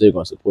much, they still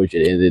gonna support you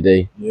at the end of the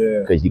day. Yeah.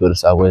 Because you go to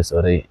Southwest,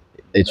 so they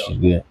treat you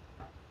good.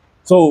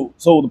 So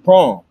the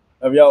prom.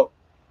 Have y'all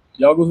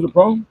go to the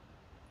prom?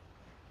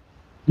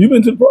 You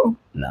been to the prom?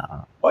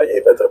 Nah. Why you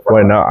ain't been to the prom?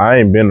 Wait, no, I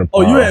ain't been to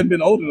prom. Oh, you hadn't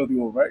been old enough to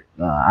go, right?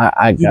 No,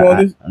 I ain't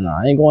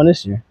going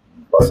this year.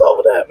 What's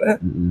over that,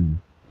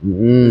 man?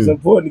 It's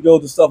important to go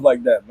to stuff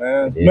like that,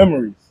 man. Yeah.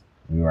 Memories.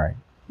 You're right.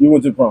 You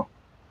went to the prom?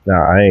 No,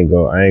 I ain't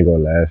go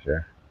last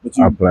year. But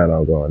I plan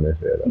on going this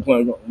year, though. You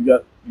plan on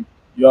going?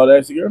 You all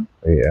asked the girl?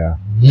 Yeah.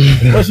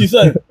 What she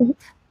say?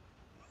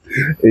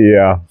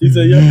 Yeah. She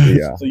said yeah?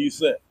 Yeah. So you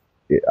said?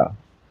 Yeah.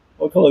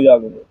 What color y'all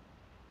gonna wear?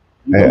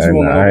 I ain't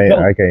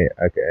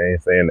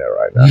saying that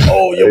right now.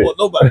 Oh, you want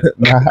nobody?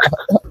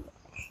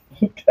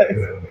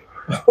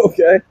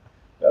 Okay.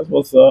 That's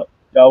what's up.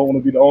 Y'all want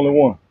to be the only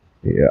one.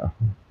 Yeah.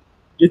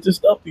 Get your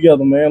stuff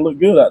together, man. Look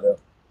good out there.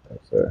 Yes,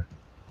 sir.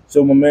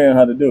 Show my man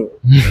how to do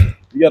it.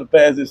 You got to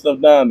pass this stuff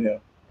down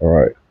here. All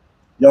right.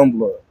 Young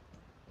blood,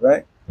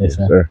 right? Yes,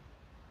 sir.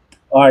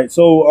 All right.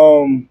 So,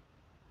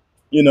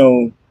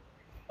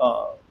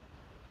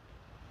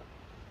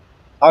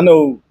 I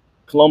know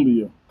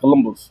Columbia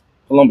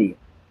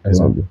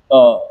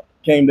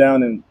came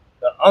down and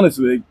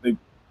honestly they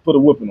put a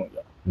whipping on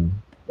y'all,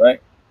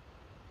 right?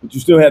 But you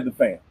still had the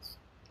fans.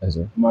 Yes,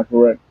 sir. Am I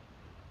correct?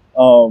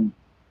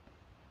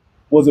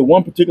 Was it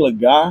one particular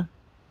guy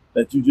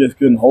that you just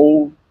couldn't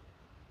hold,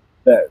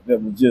 that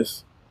was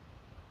just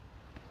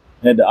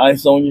had the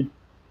ice on you?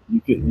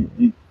 You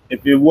could,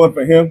 if it wasn't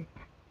for him,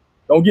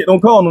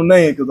 don't call no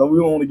name because we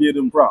don't want to give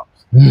them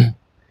props,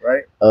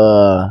 right?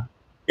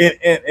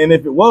 And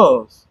if it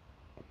was,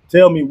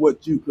 tell me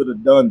what you could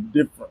have done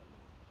different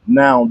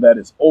now that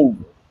it's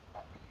over.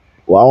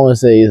 Well, I want to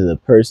say is a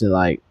person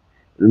like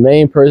the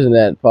main person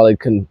that probably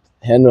couldn't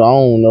handle. I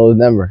don't know his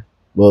number,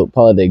 but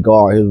probably that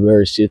guard. He was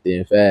very shifty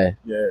and fast.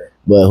 Yeah.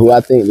 But who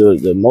I think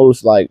the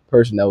most like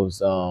person that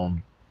was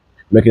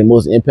making the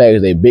most impact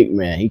is a big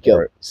man. He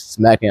kept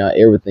smacking out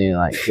everything,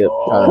 like kept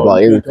trying to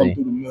block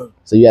everything.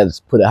 So you had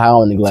to put it high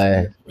on the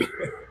glass.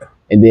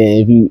 And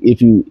then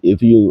if you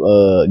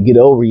get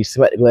over, you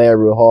smack the glass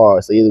real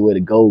hard. So either way the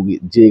goal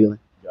get jiggling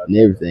and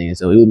everything. And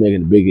so he was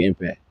making a bigger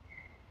impact.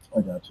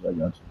 I got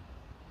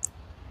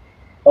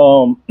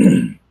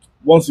you.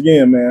 Once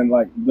again, man,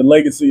 like the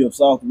legacy of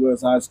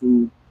Southwest High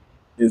School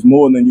is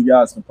more than you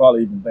guys can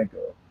probably even think of,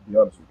 to be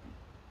honest with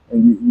you.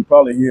 And you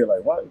probably hear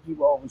like, why do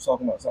people always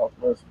talking about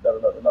Southwest?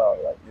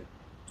 Like it.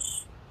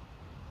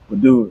 But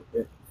dude,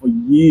 for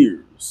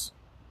years,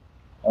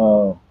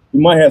 you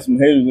might have some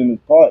haters in this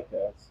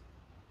podcast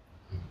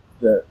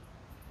that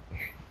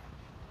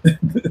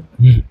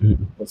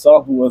but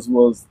Southwest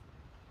was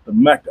the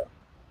Mecca.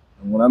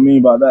 And what I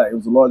mean by that, it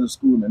was the largest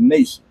school in the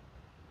nation.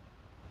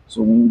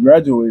 So when we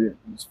graduated, it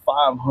was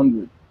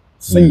 500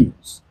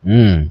 seniors.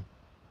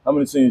 How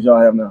many seniors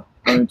y'all have now?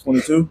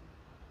 122?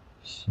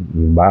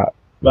 About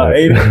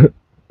 80? It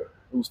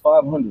was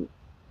 500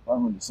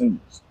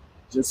 seniors.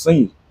 Just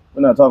seniors.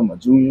 We're not talking about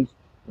juniors.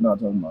 We're not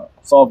talking about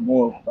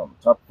sophomores. We're talking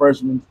about top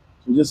freshmen.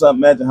 So just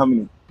imagine how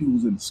many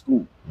people's in the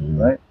school,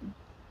 right?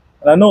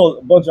 And I know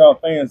a bunch of our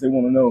fans, they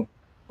want to know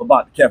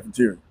about the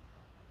cafeteria,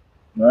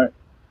 right?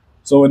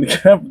 So in the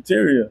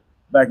cafeteria,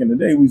 back in the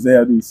day, we used to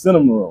have these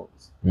cinnamon rolls.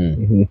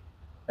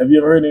 Have you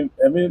ever heard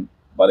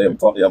anybody ever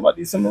talk to you about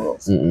these cinnamon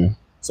rolls?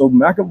 So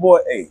McAvoy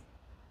A,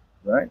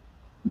 right?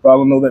 You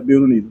probably don't know that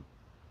building either.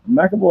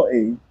 McAvoy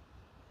A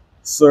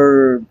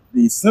served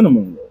these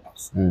cinnamon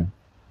rolls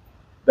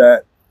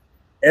that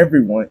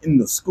everyone in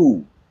the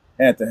school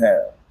had to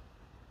have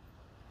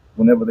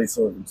whenever they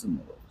served them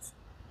cinnamon rolls.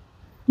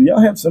 Do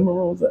y'all have cinnamon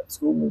rolls at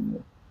school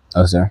anymore?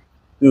 Oh, sir.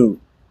 Dude,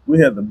 we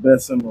had the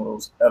best cinnamon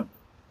rolls ever.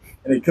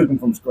 And they cook them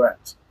from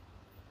scratch.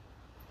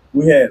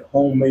 We had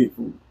homemade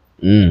food.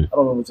 I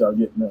don't know what y'all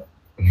getting now.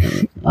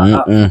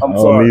 I'm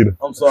sorry.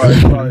 I'm sorry.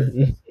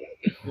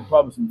 There's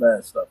probably some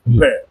bad stuff.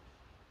 Bad.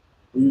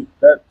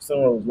 That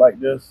cinnamon was like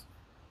this.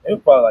 It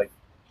was probably like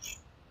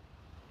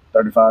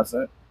 35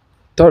 cents.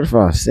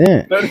 35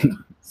 cents? 35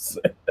 cents.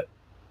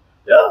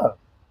 Yeah.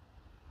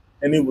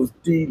 And it was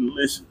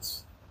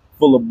delicious.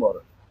 Full of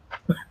butter.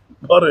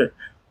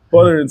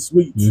 butter and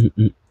sweets.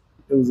 It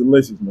was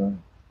delicious,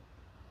 man.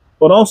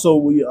 But also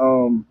we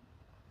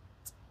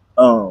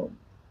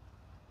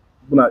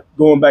when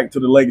going back to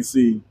the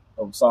legacy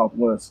of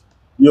Southwest,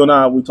 you and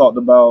I, we talked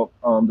about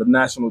the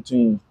national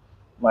team,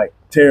 like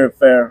Terry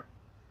Fair,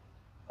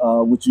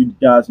 which you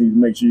guys need to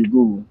make sure you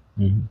Google.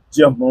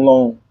 Jeff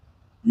Malone,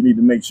 you need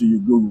to make sure you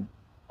Google.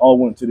 All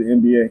went to the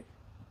NBA,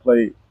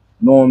 played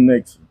Norm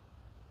Nixon,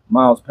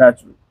 Miles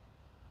Patrick.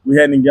 We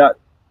hadn't got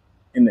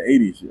in the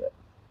 80s yet,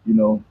 you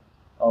know.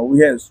 We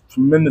had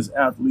tremendous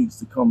athletes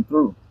to come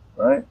through,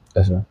 right?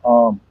 That's right.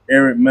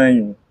 Eric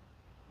Manuel,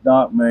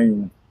 Doc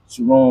Manuel,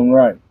 Sharon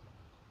Wright.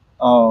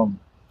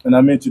 And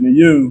I mentioned to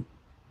you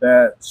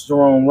that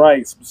Sharon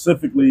Wright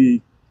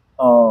specifically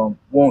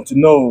want to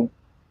know,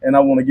 and I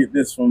want to get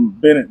this from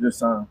Bennett this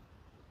time.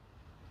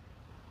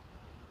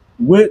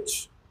 What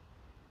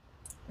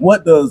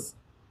does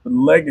the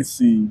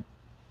legacy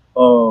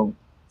of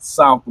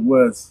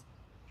Southwest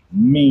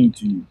mean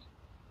to you?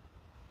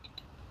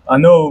 I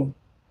know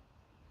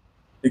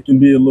it can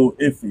be a little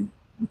iffy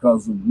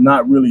because of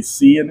not really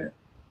seeing it,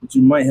 but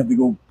you might have to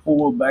go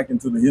pull back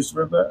into the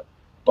history of that.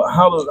 But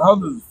how does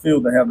it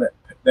feel to have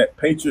that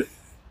Patriot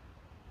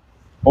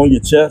on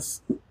your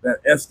chest,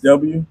 that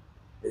SW?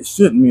 It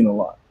should mean a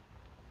lot.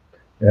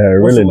 Yeah,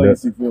 it What's really the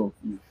legacy does. feel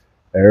for you?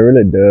 It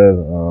really does.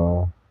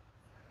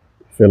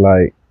 Feel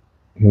like,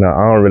 you know,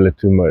 I don't really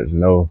too much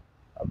know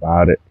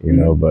about it, you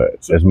know,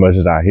 but as much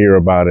as I hear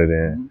about it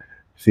and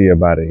see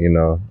about it, you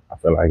know, I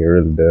feel like it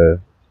really does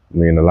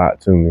mean a lot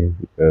to me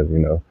because, you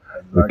know,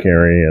 we're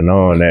carrying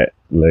on that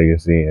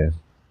legacy and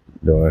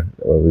doing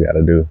what we got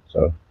to do.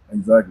 So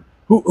exactly.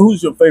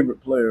 Who's your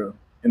favorite player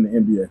in the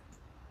NBA?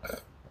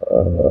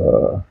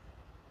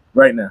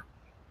 Right now.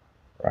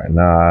 Right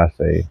now, I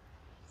say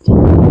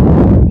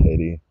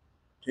KD.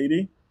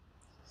 KD?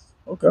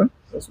 Okay,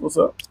 that's what's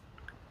up.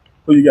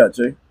 Who you got,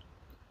 Jay?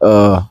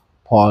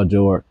 Paul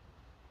George.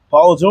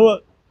 Paul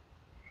George?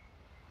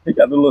 He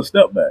got the little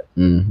step back.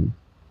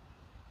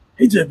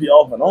 He just be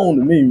off and on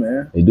to me,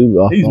 man. He do be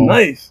off. He's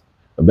nice.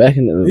 But back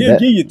in the he'll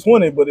give you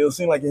 20, but it'll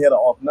seem like he had an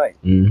off night.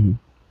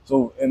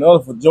 So in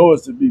order for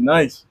George to be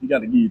nice, he got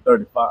to give you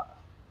 35.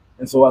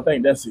 And so I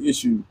think that's the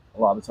issue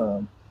a lot of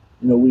times.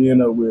 You know, we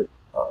end up with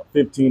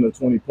 15 or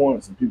 20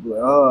 points, and people are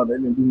like, oh, they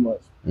didn't do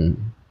much.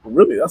 But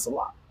really, that's a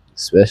lot.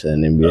 Especially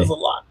in the NBA. That's a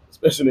lot.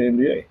 especially in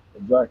the NBA.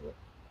 Exactly.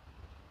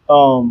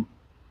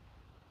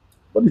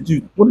 What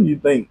do you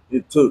think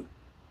it took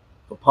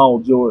for Paul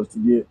George to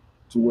get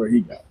to where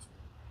he got to?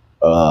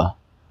 A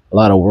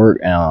lot of work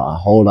and a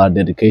whole lot of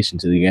dedication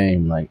to the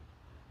game. Like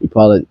he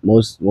probably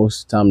most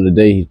time of the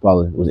day he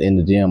probably was in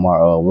the gym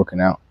or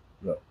working out.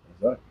 Yeah,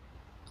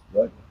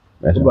 exactly.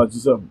 What about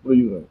yourself? What do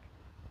you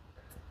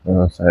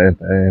think? Same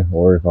thing.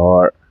 Work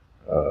hard.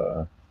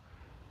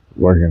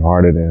 Working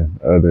harder than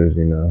others.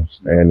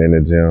 Staying in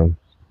the gym,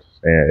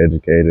 staying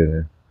educated,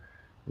 and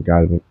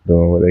guys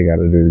doing what they got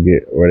to do to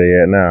get where they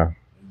at now.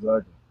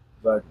 Exactly.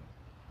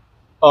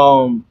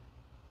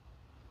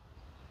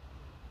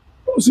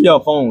 Let me see y'all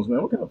phones,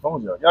 man. What kind of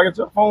phones y'all? Y'all got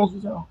your phones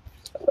with y'all?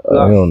 I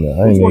don't know.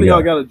 Which one of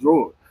y'all got a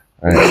Droid?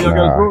 Which one of y'all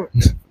got a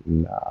Droid?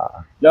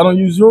 Nah. Y'all don't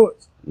use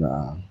Droids?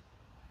 Nah.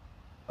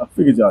 I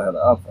figured y'all had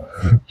an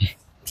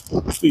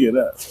iPhone. Figured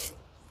that.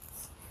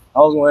 I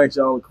was gonna ask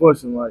y'all a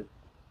question like,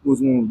 which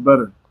one was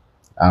better?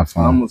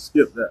 iPhone. I'm gonna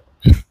skip that.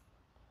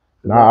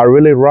 Nah, I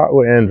really rock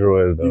with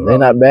Androids though. They're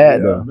not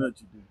bad though. I bet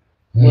you do.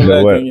 When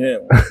last time you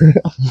had one?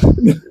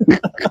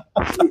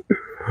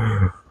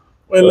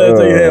 When last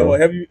time you had one?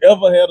 Have you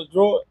ever had a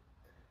Droid?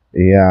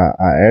 Yeah,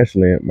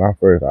 my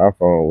first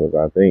iPhone was,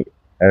 I think,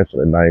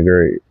 actually 9th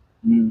grade.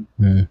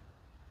 Mm-hmm.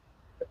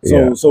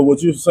 So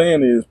what you're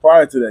saying is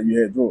prior to that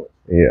you had Droid?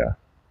 Yeah.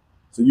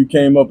 So you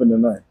came up in the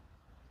night.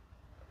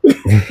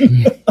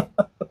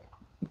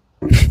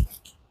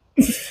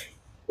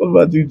 What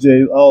about you,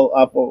 James? All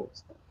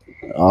iPhones?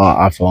 All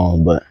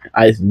iPhone, but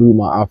I used to lose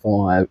my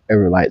iPhone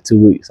every like 2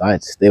 weeks. I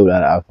had to stay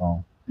without an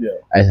iPhone. Yeah.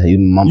 I used to use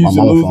my You used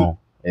to mama lose phone.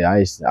 Yeah,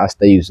 I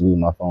stay used to lose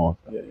my phone.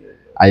 Yeah.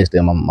 I used to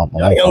stay my You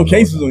got no phone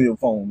cases on your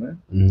phone,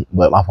 man.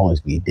 But my phone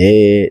used to be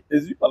dead.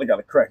 You probably got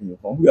a crack in your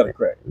phone. Who got a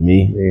crack?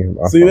 Me.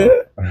 See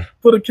that?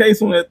 Put a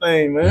case on that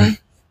thing, man.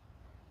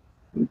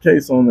 Put a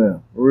case on there.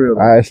 For real.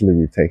 I actually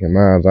be taking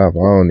mine off. I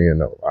don't even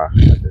know why I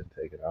didn't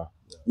take it off.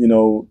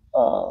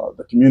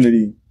 The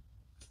community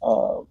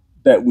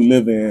that we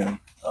live in,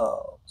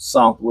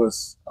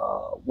 Southwest,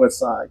 West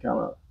Side kind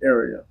of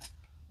area.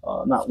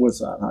 Not West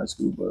Side High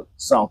School, but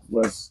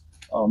Southwest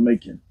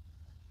Macon.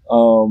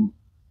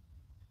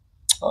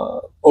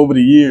 Over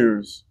the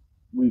years,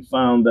 we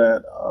found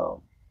that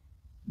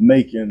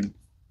Macon,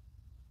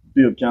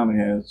 Bibb County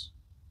has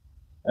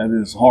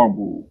this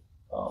horrible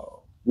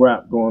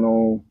rap going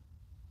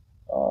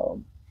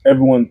on.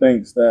 Everyone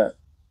thinks that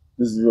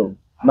this is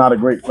not a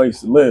great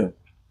place to live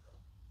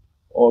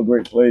or a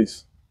great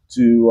place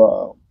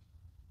to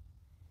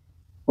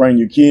bring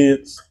your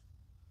kids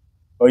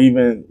or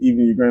even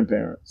your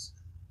grandparents.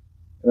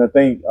 And I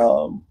think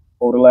over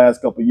the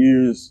last couple of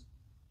years,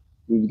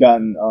 we've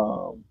gotten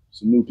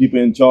some new people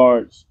in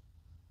charge,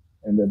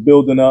 and they're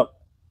building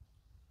up.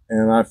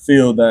 And I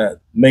feel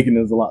that Macon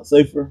is a lot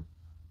safer.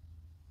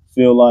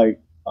 Feel like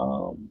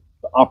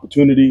the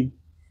opportunity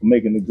for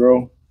Macon to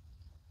grow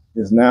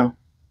is now.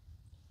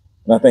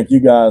 And I think you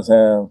guys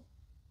have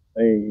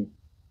a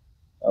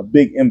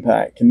big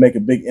impact, can make a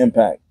big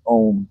impact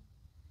on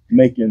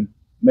making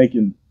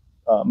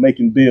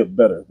Bibb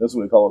better. That's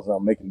what we call it now,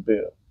 making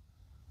Bibb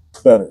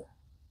better.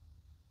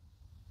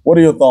 What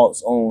are your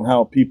thoughts on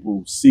how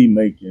people see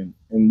Macon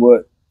and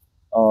what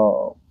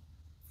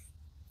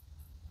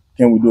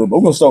can we do about it?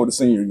 We're going to start with the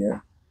senior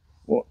again.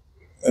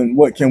 And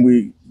what can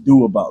we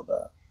do about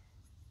that?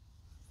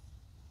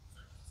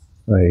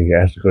 You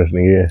asked the question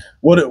again.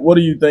 What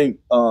do you think?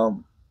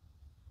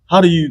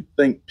 How do you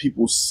think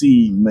people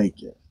see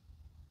Macon?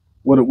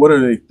 What are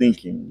they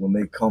thinking when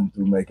they come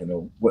through Macon,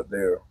 or what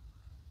their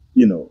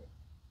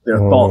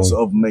thoughts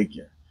of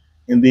Macon?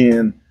 And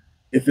then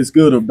if it's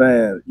good or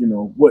bad,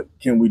 what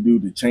can we do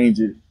to change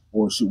it,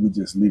 or should we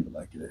just leave it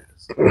like it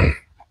is?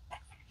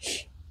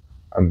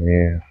 I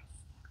mean,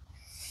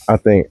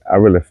 I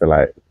really feel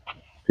like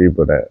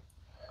people that,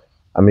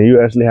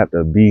 you actually have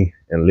to be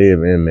and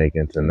live in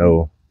Macon to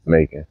know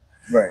Macon.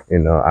 Right.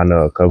 I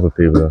know a couple of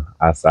people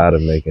outside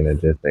of Macon that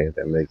just think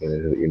that Macon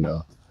is,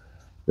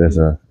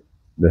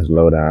 this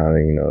low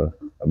down,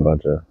 a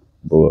bunch of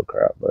bull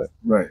crap. But,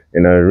 right.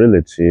 It's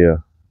really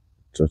chill.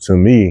 So to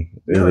me,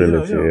 it's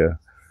really chill. Yeah.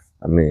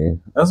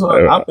 That's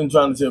what I've been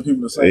trying to tell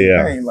people the same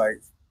thing.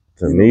 Like,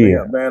 to me, they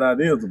got bad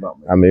ideas about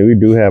me. We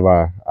do have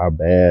our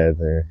bads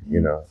and,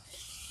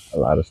 a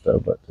lot of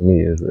stuff, but to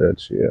me, it's real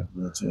chill.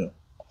 Real chill.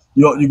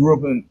 You grew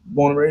up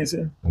born and raised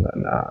here?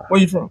 Nah.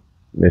 Where you from?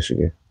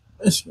 Michigan.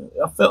 I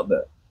felt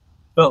that.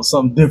 Felt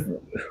something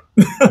different.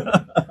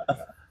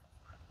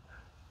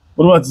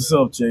 What about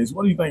yourself, Chase?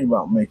 What do you think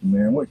about Macon,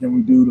 man? What can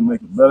we do to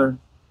make it better?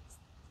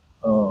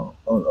 Or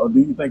do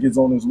you think it's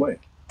on its way?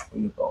 What are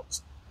your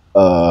thoughts?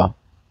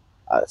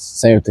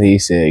 Same thing he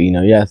said.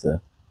 You have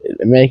to.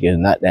 Macon is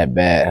not that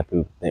bad. How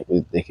people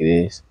think it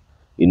is.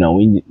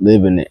 When you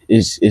live in it,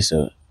 it's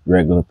a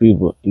regular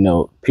people.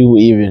 People,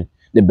 even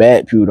the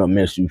bad people, don't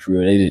mess with you for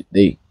real.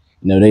 They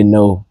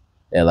know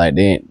that like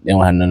they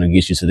don't have nothing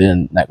against you, so they're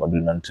not gonna do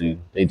nothing to you.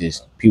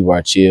 People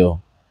are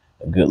chill,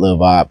 a good little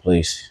vibe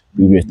place.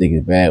 People just think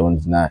it's bad when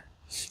it's not.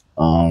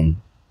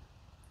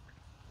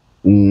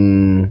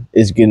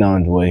 It's getting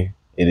on its way.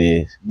 It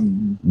is.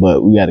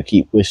 But we got to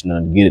keep pushing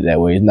on to get it that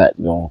way. It's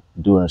not going to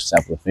do it a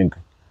snap of a finger.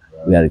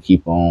 Right. We got to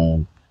keep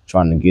on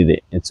trying to get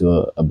it into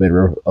a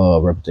better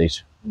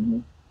reputation.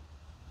 And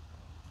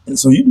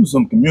so you do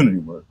some community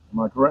work, am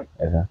I correct?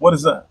 Okay. What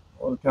is that?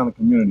 What kind of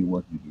community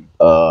work you do?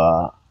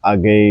 I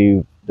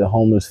gave the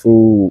homeless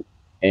food,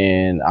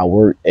 and I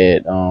worked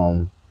at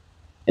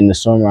in the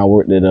summer I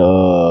worked at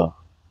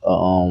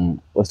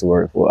what's the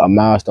word for a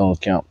milestones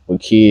camp for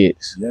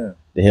kids. Yeah.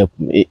 To help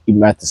them.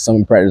 Even after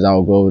summer practice, I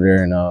would go over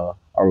there and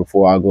or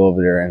before I go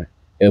over there and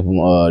help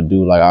them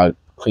do like I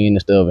clean the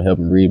stuff and help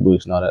them read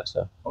books and all that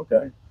stuff.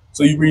 Okay.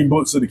 So you read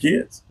books to the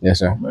kids? Yes,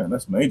 sir. Oh, man,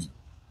 that's major.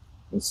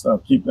 Good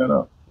stuff. Keep that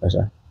up. Yes,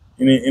 sir.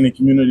 Any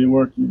community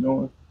work you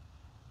doing?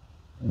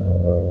 I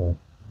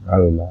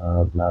don't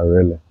know. Not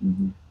really.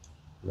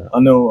 No. I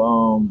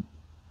know.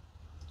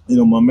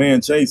 My man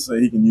Chase said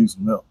he can use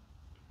some help.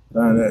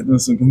 Doing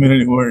some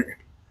community work.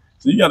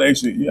 So you got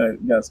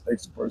some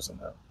extra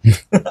personnel.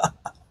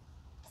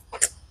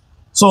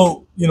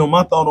 So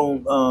my thought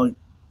on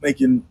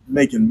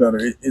making better.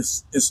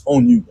 It's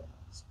on you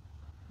guys.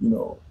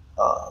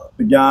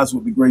 The guys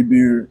with the gray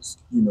beards.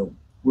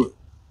 We're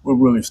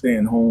really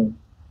staying home.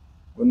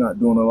 We're not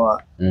doing a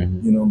lot. You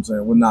know what I'm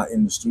saying? We're not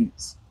in the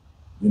streets.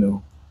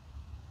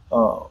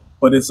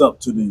 But it's up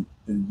to the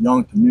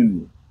young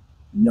community,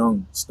 the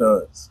young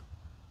studs,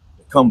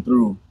 to come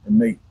through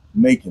and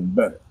making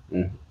better.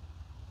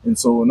 And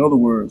so, in other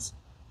words,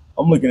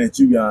 I'm looking at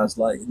you guys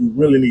like you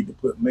really need to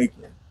put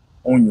making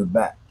on your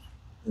back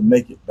and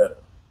make it better.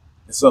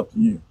 It's up to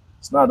you.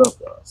 It's not up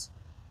to us.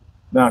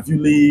 Now, if you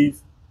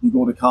leave, you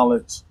go to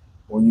college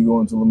or you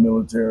go into the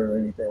military or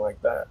anything like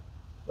that,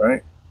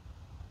 right?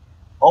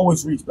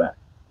 Always reach back.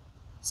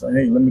 Say,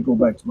 hey, let me go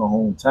back to my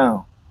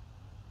hometown.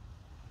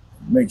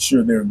 Make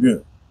sure they're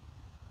good,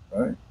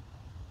 right?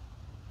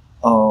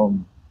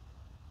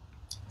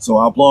 So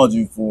I applaud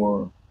you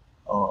for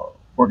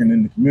working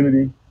in the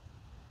community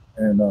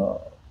and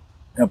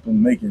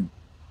helping make it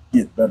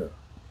get better,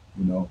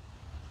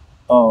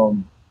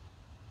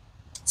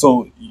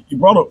 So you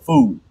brought up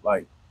food.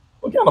 Like,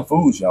 what kind of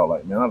foods y'all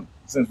like, man?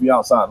 Since we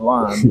outside the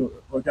line,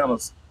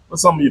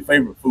 what's some of your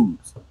favorite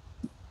foods?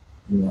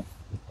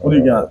 What do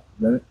you got,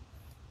 Bennett?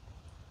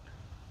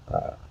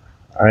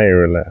 I ain't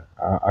really.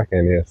 I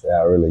can't even say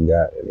I really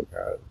got any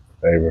kind of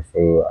favorite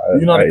food.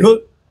 You know how to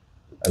cook?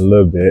 A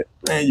little bit.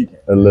 Man, you can.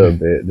 A little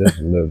bit, just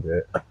a little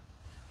bit.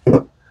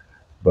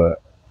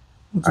 But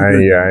I ain't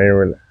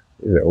really.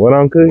 What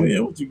I'm cooking?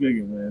 Yeah, what you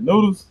cooking, man?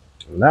 Noodles?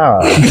 Nah.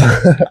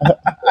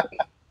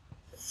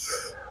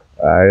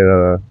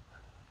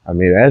 I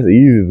mean, that's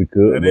easy to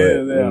cook,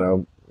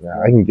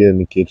 I can get in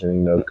the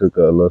kitchen, cook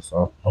a little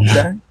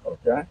something.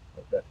 Okay.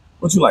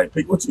 What you like?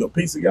 What you a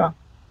pizza guy?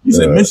 You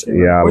said Michigan.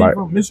 Yeah, right? Where you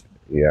from? Michigan.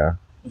 Yeah.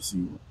 Let's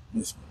see,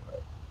 Michigan.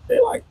 Right? They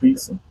like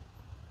pizza.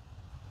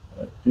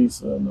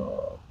 And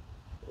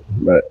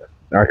but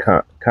I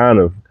kind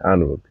of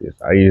a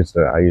pizza. I used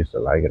to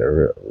like it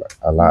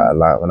a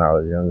lot when I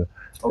was younger.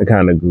 Okay. It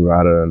kind of grew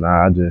out of it.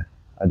 Now I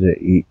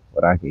just eat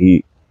what I can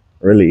eat.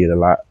 Really eat a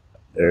lot.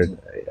 Yeah.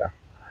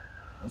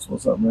 That's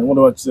what's up, man. What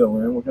about yourself,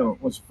 man?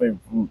 What's your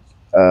favorite foods?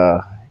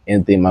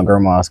 Anything my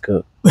grandma's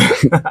cooked.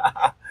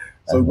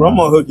 So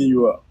grandma hooking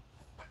you up.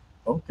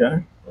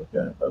 Okay.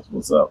 That's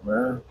what's up,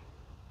 man.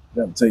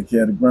 Got to take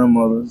care of the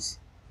grandmothers.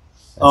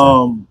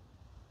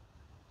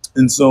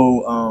 And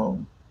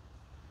so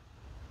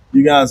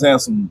you guys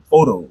have some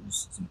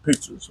photos, some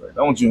pictures, right?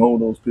 I want you to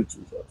hold those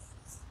pictures up.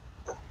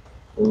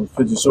 Those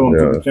pictures, show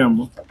them to the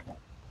camera.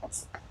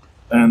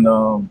 And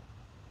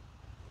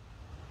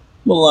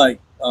look like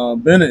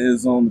Bennett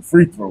is on the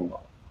free throw line.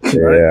 Right?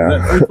 Yeah.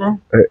 Is that free throw?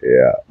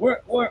 Yeah.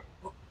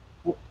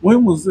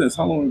 When was this?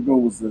 How long ago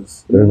was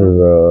this?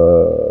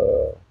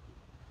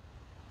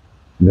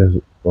 This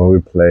is when we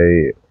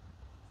played.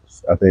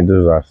 I think this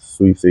was our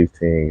Sweet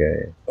 16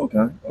 game.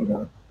 Okay.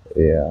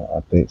 Yeah,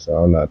 I think so.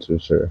 I'm not too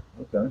sure.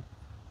 Okay.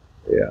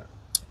 Yeah.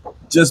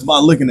 Just by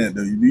looking at it,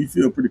 do you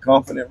feel pretty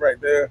confident right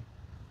there?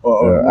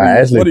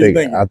 I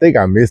think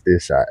I missed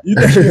this shot.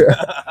 Okay,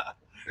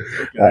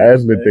 I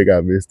actually think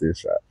I missed this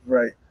shot.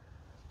 Right.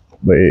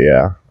 But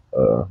yeah,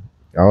 I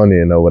don't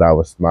even know what I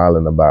was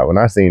smiling about. When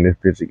I seen this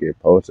picture get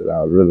posted,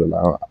 I was really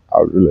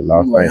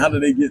lost. Like, how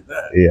did they get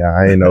that? Yeah,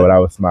 I didn't know what I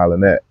was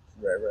smiling at.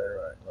 Right.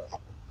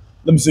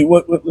 Let me see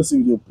let's see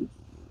what your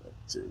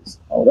picture is.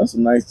 Oh, that's a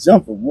nice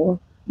jumper, boy.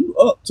 You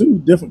up too,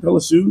 different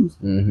color shoes.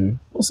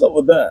 What's up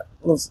with that?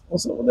 What's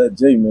up with that,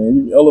 Jay,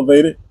 man? You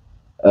elevated.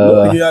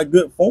 Look like you got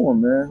good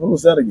form, man. Who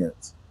was that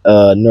against?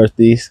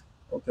 Northeast.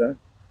 Okay.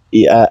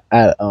 Yeah,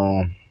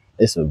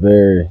 it's a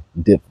very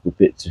difficult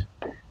picture.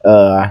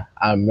 I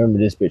remember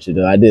this picture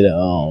though. I did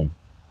a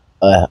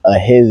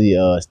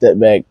hezzy step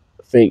back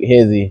fake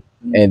hezzy,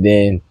 and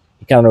then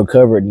he kind of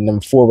recovered.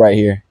 Number 4 right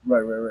here.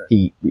 Right.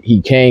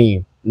 He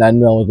came, and I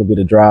knew I was gonna be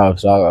the drive,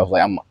 so I was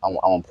like, I'm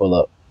gonna pull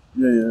up.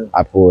 Yeah.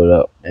 I pulled it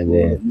up, and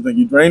then you think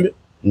you drained it?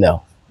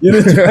 No. You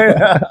didn't drain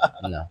it?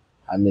 No,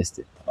 I missed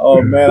it.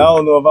 Oh man, I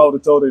don't know if I would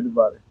have told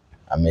anybody.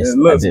 I missed it.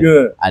 It looks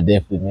good. I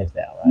definitely missed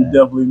that one. You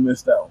definitely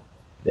missed that one.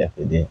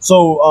 Definitely did.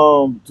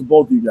 So, to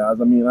both of you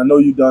guys, I mean, I know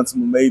you've done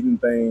some amazing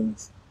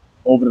things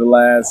over the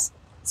last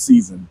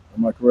season.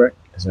 Am I correct?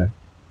 Yes, sir.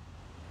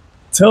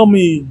 Tell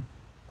me,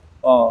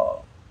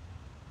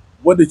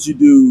 what did you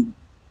do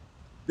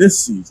this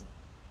season,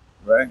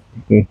 right,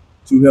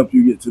 to help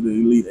you get to the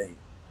Elite Eight?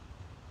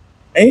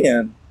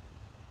 And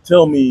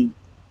tell me,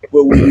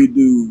 what will you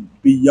do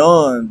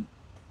beyond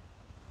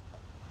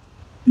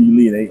the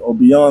Elite Eight or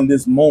beyond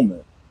this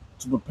moment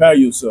to prepare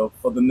yourself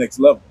for the next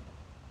level?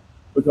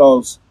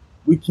 Because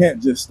we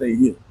can't just stay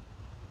here.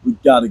 We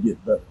got to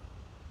get better.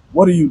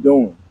 What are you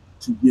doing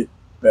to get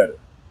better?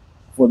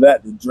 For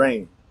that to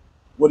drain,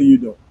 what are you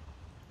doing?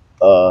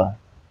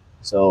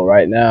 So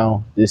right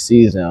now, this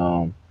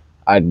season,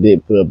 I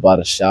did put up a lot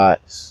of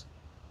shots.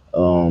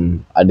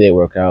 I did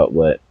work out,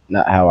 but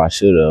not how I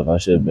should have. I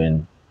should have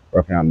been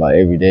working out about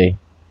every day.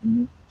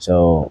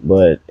 So,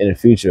 but in the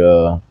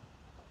future,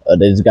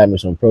 they just got me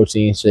some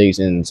protein shakes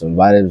and some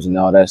vitamins and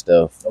all that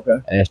stuff. Okay.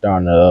 And they're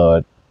starting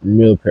to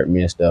meal prep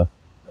me and stuff.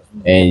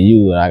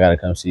 And I gotta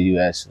come see you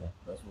actually.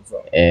 That's what's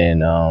up.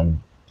 And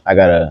I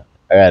gotta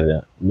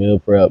meal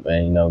prep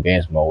and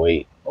gain some more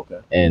weight. Okay.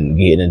 And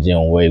get in the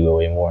gym way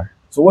more.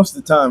 So what's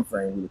the time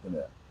frame we're looking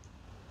at?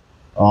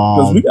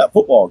 Because we got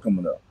football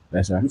coming up.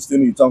 Yes, sir. We still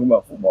need to talk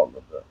about football a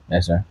little bit.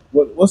 Yes, sir.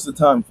 What's the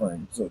time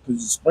frame? So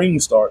because the spring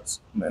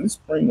starts, man, it's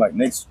spring like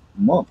next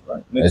month,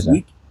 right? Next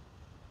week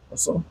or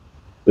so.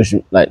 Which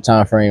like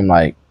time frame,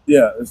 like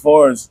yeah, as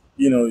far as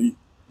you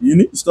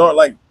need to start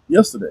like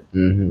yesterday,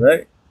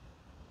 right?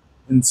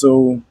 And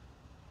so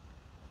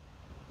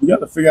we got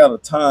to figure out a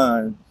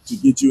time to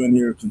get you in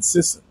here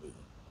consistently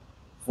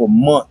for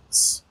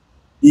months,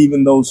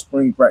 even though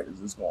spring practice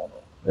is going on.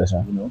 Yes,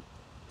 sir.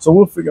 So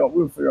we'll figure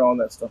all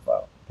that stuff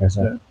out. Yes,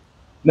 sir. Okay?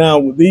 Now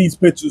with these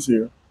pictures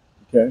here,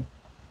 okay,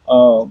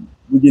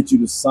 we get you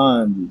to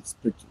sign these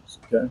pictures,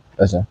 okay?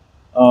 Yes, sir.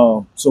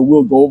 So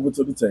we'll go over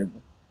to the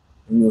table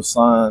and you'll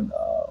sign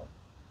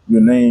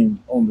your name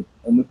on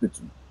the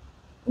picture,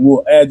 and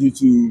we'll add you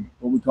to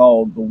what we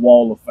call the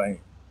Wall of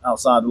Fame,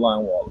 outside the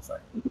line Wall of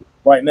Fame.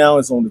 Right now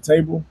it's on the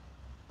table,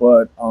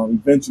 but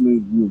eventually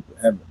we'll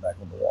have it back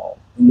on the wall,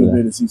 and you'll be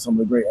able to see some of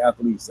the great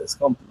athletes that's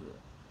come through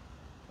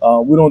here.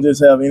 We don't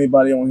just have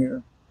anybody on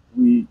here.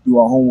 We do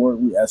our homework.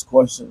 We ask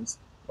questions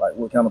like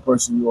what kind of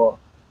person you are,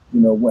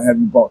 what have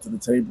you brought to the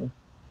table.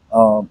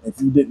 If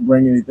you didn't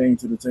bring anything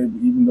to the table,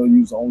 even though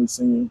you was the only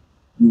senior,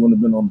 you wouldn't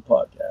have been on the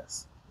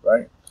podcast,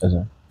 right? Yes,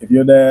 sir. If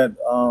your dad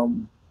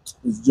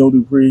is Joe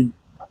Dupree,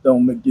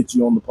 don't get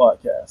you on the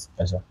podcast.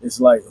 Yes, sir. It's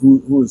like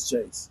who is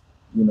Chase?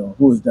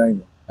 Who is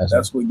Daniel? Yes,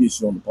 that's what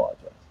gets you on the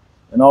podcast.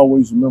 And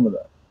always remember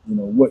that.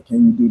 What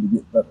can you do to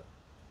get better?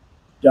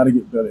 Got to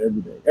get better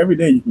every day. Every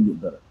day you can get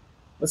better.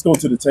 Let's go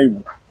to the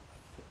table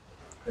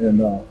and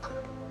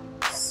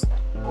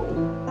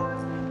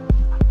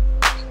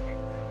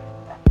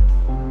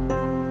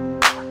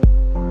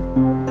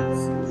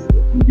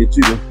get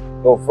you to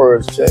go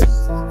first,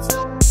 Chase.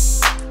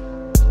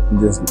 And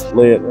just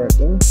lay it right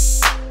there.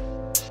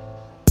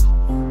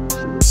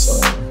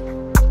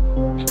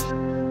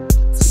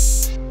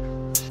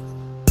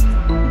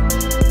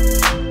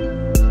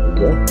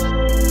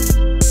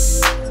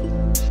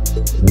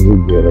 We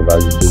good if I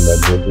just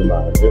do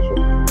my initial.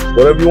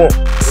 Whatever you want.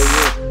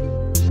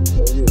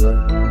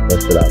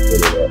 That's what I put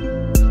it up.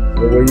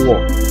 Whatever you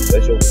want.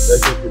 That's your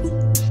picture.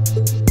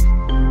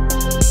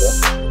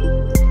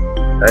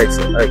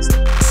 Excellent.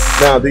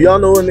 Now, do y'all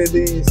know any of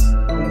these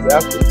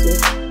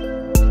athletes?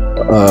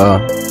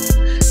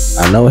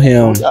 I know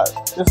him.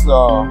 This is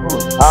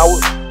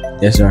Howard.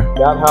 Yes, sir.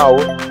 Got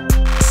Howard.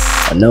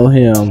 I know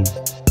him.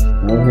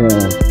 You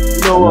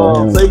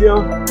know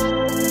Savion?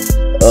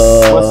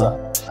 What's up?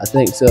 I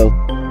think so.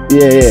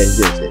 Yes.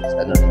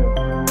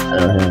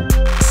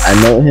 I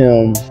know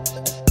him.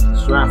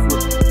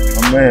 Stratford.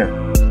 Oh man.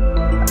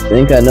 I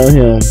think I know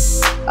him.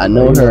 I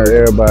know her.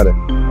 Everybody. I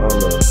don't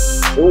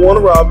know.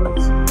 Warner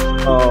Robbins.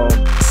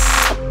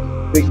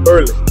 Big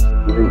Burley.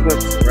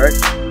 Clemson, right?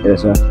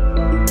 Yes, sir.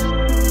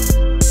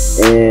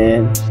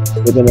 And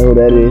you're gonna know who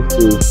that is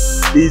too.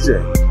 DJ.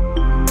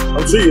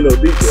 I'm sure you know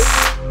DJ.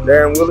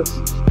 Darren Willis.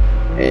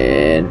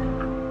 And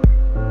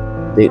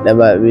I think that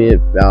might be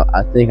it.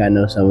 I think I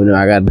know some of them.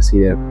 I got to see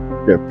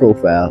their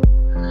profile.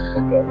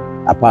 Okay.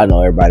 I probably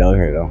know everybody on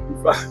here though.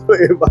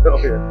 Everybody on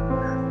here.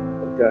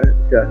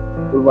 Okay.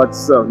 What about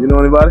yourself? You know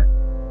anybody?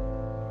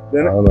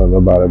 Bennett? I don't know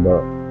nobody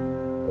but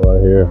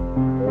right here.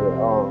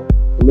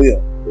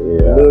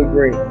 Lil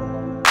Green.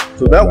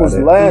 So that was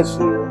last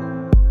year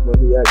when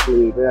they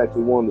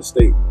actually won the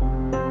state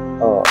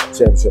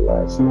championship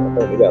last year. I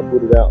think they got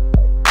booted out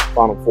like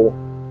Final Four.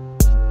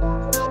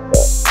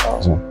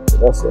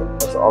 That's an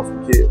awesome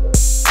kid, man.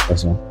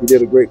 That's right. He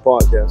did a great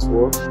podcast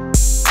for us.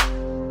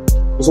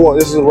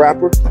 This is a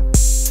rapper.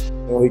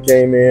 He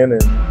came in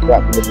and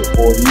rapped a little bit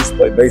for us. He used to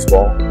play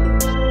baseball.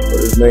 But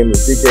his name is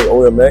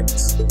DKOMX.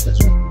 That's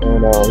right.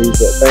 And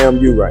he's at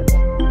FAMU right now.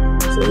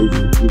 So he's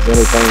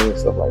entertaining and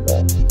stuff like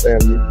that.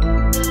 FAMU.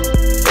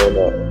 And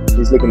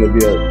he's looking to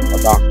be a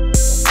doctor.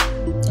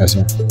 That's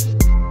right.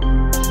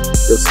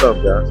 Good stuff,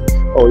 guys.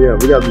 Oh yeah,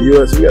 we got the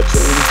US. We got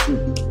cheerleaders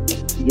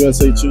too.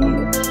 USA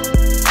cheerleader.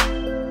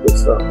 Good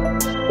stuff.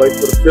 Played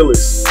for the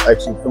Phillies.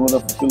 Actually, filling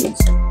up the Phillies.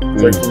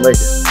 Straight from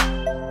Macon.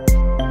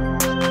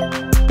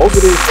 Most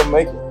of these from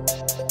Macon.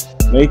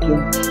 Macon,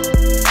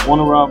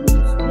 Warner Robins,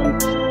 Macon,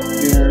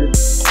 Perry,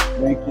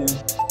 Macon,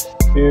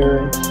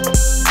 Perry,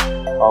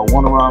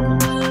 Warner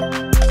Robins,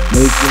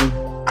 Macon,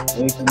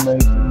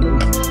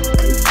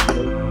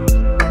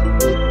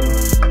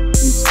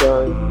 East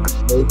Side,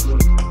 Macon,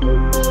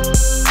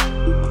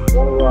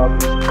 Warner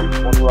Robins,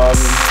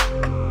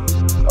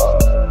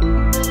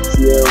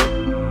 Sierra,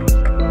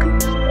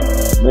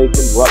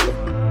 Macon, Rutland,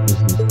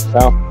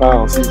 pound for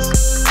pound.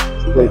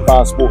 She played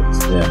 5 sports.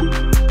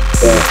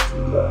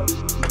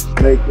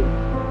 Macon,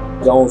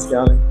 Jones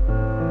County,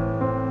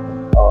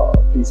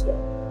 Peace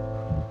County.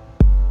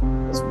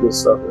 That's some good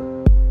stuff there.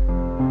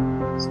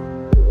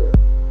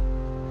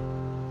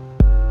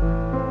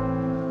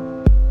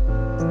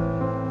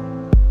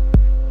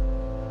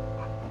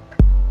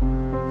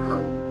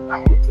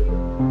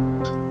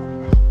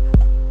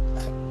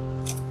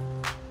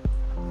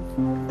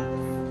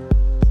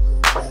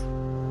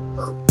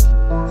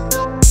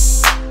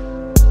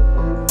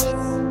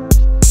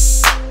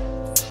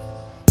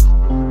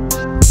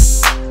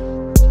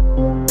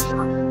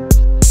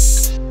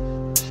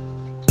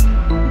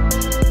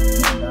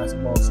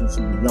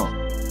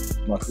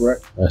 Am I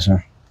correct? Yes,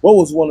 sir. What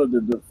was one of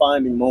the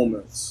defining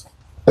moments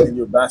in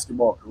your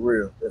basketball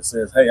career that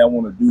says, hey, I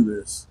want to do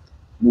this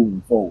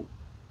moving forward?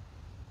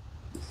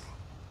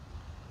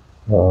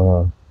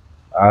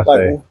 I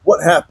say,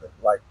 what happened?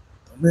 Like,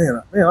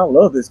 man, I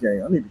love this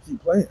game. I need to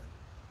keep playing.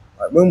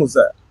 Like, when was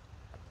that?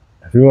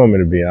 if you want me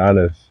to be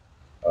honest,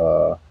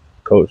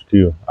 Coach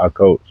Q, our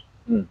coach,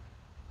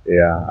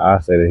 yeah, I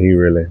say that he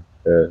really,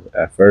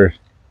 at first,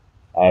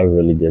 I was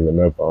really giving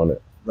up on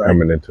it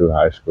coming into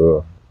high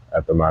school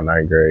after my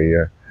 9th grade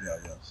year.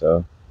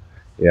 So,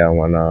 yeah,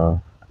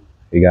 when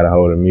he got a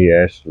hold of me,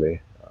 actually,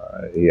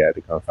 he had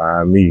to come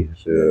find me.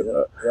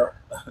 So,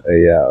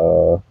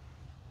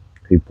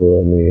 he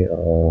pulled me,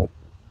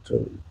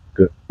 took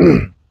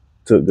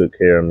good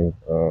care of me,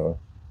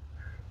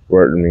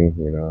 worked me,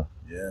 you know.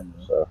 Yeah, man.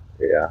 So,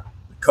 yeah.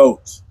 The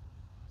coach.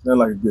 Sound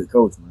like a good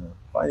coach, man.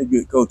 Find a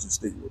good coach and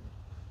stick with him.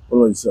 What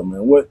about yourself,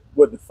 man?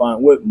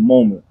 What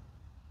moment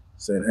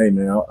said, hey,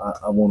 man,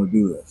 I want to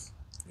do this?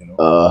 You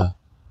know?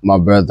 My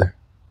brother.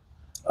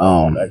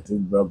 Back to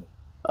his brother.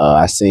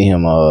 I seen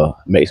him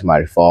make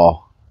somebody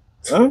fall.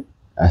 Huh?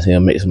 I seen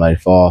him make somebody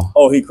fall.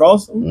 Oh, he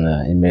crossed him?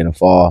 Yeah, he made him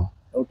fall.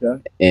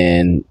 Okay.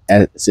 And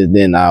since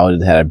then, I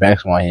always had a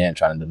back on my hand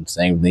trying to do the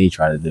same thing he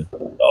tried to do.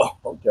 Oh,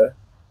 okay.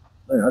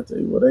 Man, I tell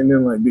you what, ain't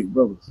nothing like big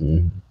brothers.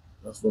 Mm-hmm.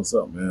 That's what's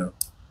up, man.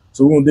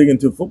 So we're gonna dig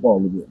into football a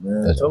little bit,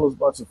 man. Tell us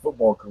about your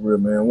football career,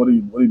 man. What have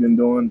you been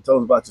doing? Tell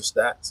us about your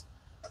stats.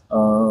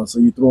 So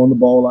you throwing the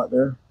ball out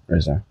there?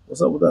 Yes, sir.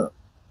 What's up with that?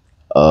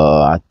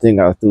 I think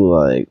I threw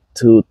like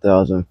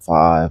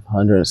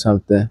 2,500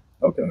 something.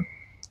 Okay.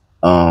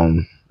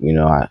 You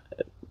know, I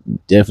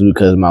definitely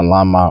because my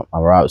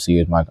route see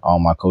is all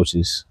my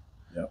coaches.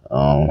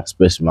 Yeah.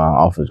 Especially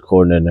my offensive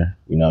coordinator.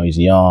 You know, he's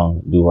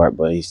young, do hard,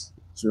 but he's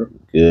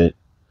good.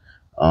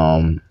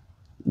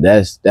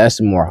 That's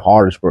the more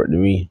harder sport to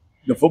me.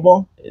 The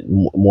football?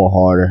 More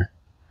harder.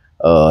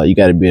 You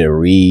got to be able to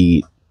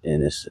read,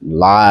 and it's a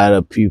lot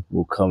of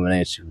people coming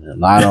at you. A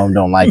lot of them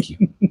don't like you,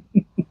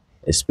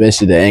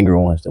 especially the angry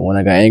ones. The one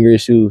that got anger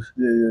issues.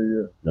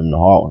 Yeah. Them the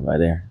hard ones right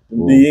there.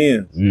 Them D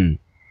ends.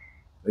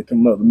 They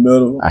coming up the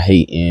middle. I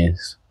hate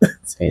ends.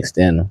 Can't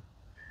stand them.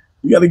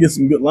 You got to get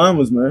some good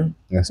linemen, man.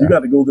 Yes, sir. You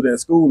got to go to that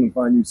school and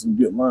find you some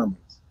good linemen.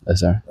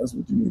 Yes, sir. That's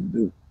what you need to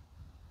do.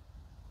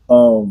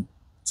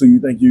 So you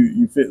think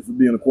you fit for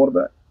being a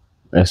quarterback?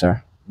 Yes,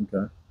 sir.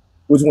 Okay.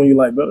 Which one you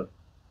like better?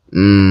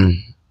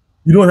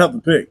 You don't have to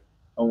pick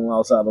on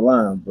outside the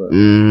line, but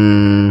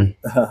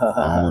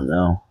I don't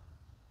know.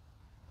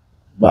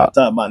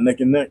 About neck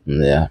and neck?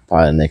 Yeah,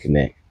 probably neck and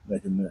neck.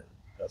 Neck and neck.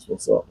 That's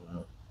what's up,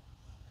 man.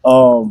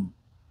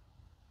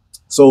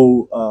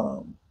 So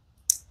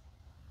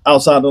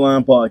Outside the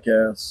Line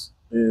podcast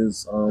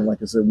is,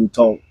 like I said, we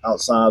talk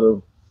outside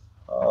of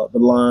the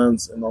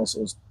lines and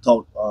also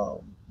talk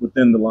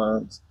within the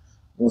lines.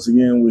 Once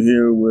again, we're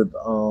here with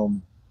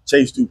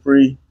Chase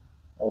Dupree,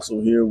 also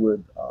here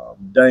with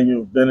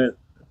Daniel Bennett.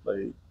 They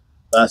played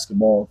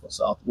basketball for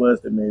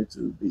Southwest. They made it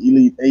to the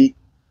Elite Eight,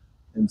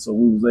 and so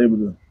we was able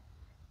to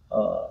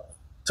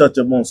touch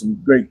up on some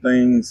great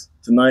things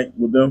tonight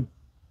with them.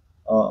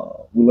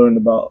 We learned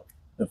about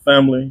their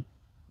family,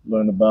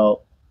 learned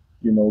about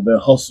their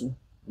hustle,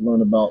 we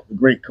learned about the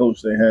great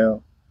coach they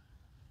have.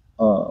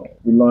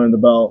 We learned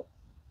about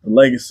the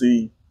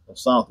legacy of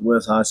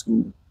Southwest High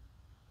School.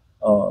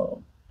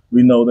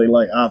 We know they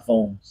like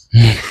iPhones.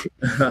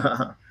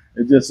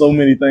 It's just so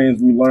many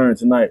things we learned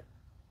tonight,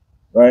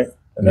 right?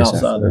 And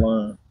Outside the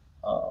Line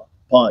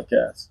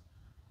podcast.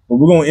 But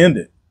we're gonna end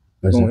it.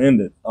 But I'm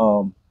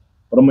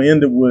gonna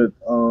end it with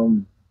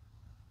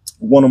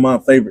one of my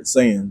favorite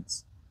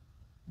sayings.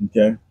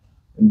 Okay.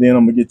 And then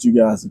I'm gonna get you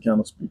guys to kind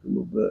of speak a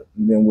little bit,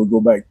 and then we'll go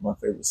back to my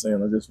favorite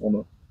saying. I just want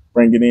to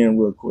bring it in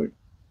real quick.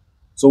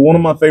 So one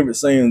of my favorite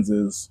sayings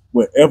is,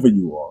 wherever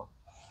you are,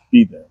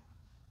 be there,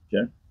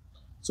 okay?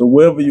 So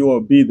wherever you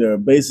are, be there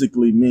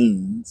basically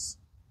means,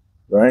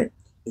 right?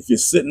 If you're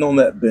sitting on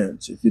that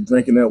bench, if you're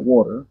drinking that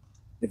water,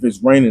 if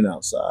it's raining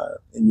outside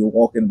and you're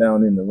walking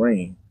down in the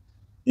rain,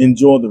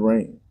 enjoy the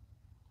rain,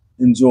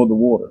 enjoy the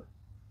water,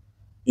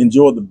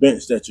 enjoy the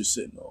bench that you're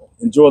sitting on,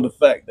 enjoy the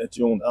fact that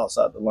you're on the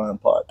Outside the Line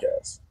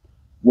podcast.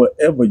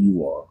 Wherever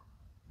you are,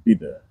 be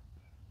there.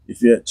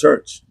 If you're at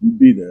church, you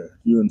be there. If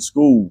you're in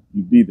school,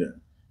 you be there.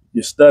 If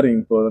you're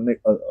studying for a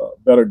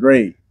better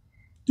grade,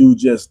 do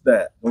just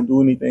that. Don't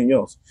do anything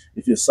else.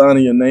 If you're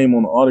signing your name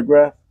on an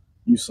autograph,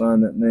 you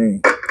sign that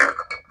name.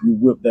 You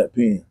whip that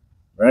pen,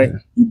 right?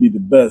 You be the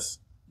best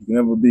you can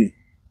ever be.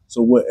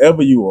 So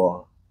wherever you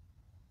are,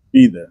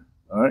 be there,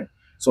 all right?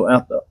 So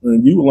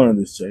and you learn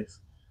this, Chase,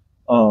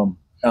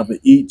 after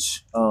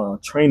each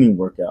training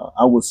workout,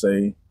 I would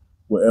say,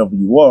 wherever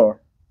you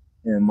are,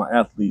 and my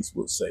athletes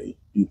would say,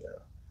 be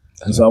there.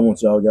 And so I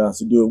want y'all guys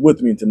to do it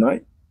with me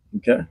tonight,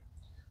 okay?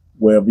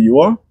 Wherever you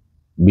are,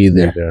 be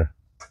there.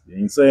 You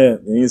ain't say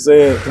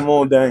it. Come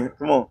on, Daniel.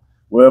 Come on.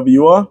 Wherever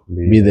you are,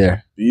 be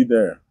there. Be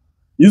there.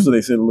 Usually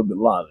they say it a little bit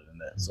louder than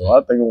that. So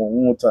I think I want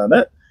one more time.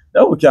 That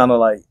was kind of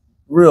like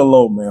real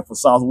low, man, for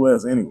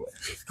Southwest anyway.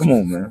 Come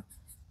on, man.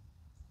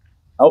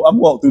 I've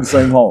walked through the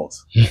same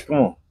halls. Come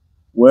on.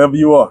 Wherever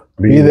you are,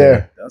 be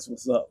there. That's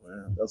what's up,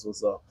 man. That's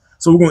what's up.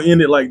 So we're going to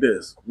end it like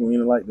this.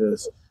 We'll let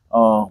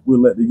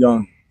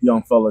the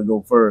young fella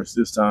go first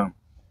this time.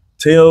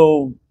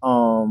 Tell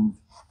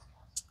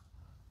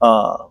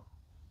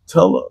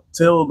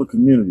the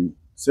community,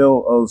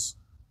 tell us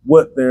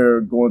what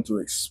they're going to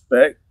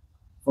expect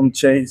from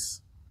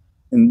Chase,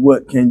 and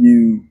what kind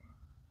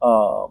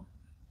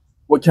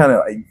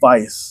of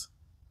advice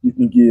you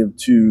can give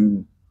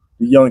to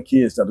the young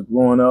kids that are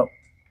growing up,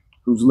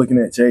 who's looking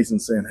at Chase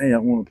and saying, hey, I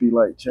want to be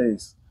like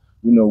Chase,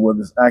 whether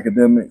it's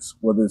academics,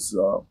 whether it's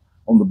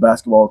on the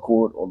basketball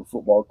court or the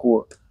football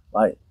court.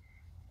 Like,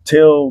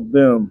 tell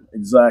them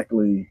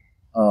exactly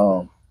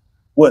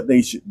what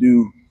they should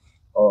do,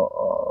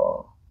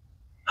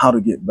 how to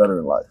get better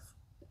in life.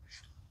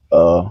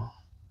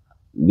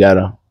 You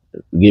gotta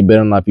get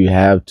better in life. You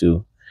have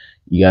to.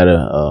 You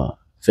gotta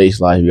face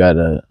life. You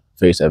gotta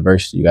face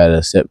adversity. You gotta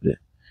accept it.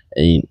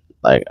 And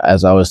like,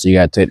 as I always say, you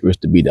gotta take the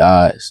risk to beat the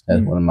odds.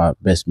 That's one of my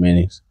best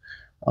meanings.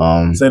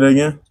 Say that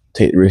again.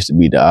 Take the risk to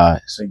beat the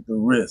odds. Take the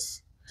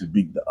risk to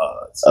beat the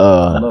odds.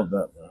 I love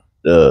that, man.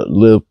 The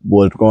little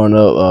boys growing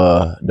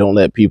up, don't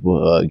let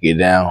people get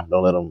down.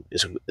 Don't let them.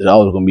 It's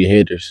always gonna be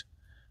haters.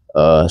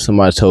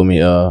 Somebody told me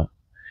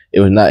it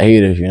was not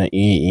haters. You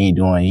ain't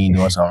doing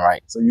something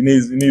right. So you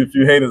need a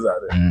few haters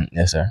out there.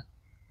 Yes, sir.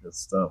 Good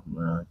stuff,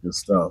 man. Good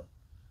stuff.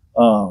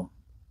 Man,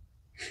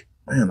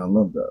 I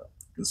love that.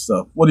 Good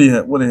stuff. What do you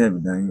have,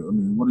 Daniel? I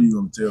mean, what are you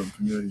going to tell the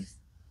community?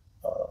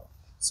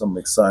 Something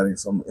exciting,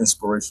 something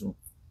inspirational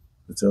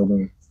to tell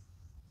them,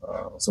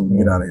 so we can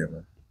get out of here,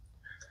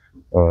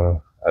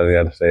 man. I just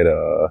got to say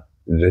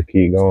just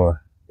keep going.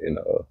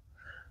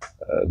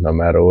 No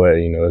matter what,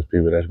 there's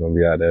people that's going to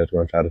be out there that's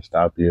going to try to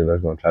stop you,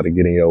 that's going to try to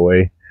get in your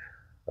way.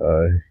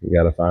 You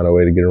got to find a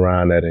way to get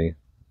around that and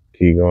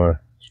keep going.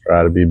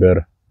 Try to be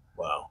better.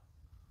 Wow.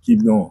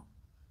 Keep going.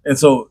 And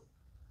so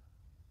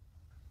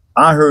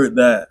I heard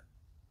that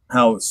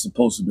how it's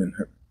supposed to be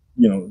heard.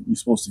 You're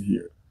supposed to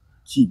hear it.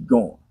 Keep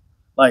going.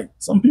 Like,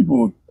 some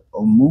people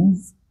will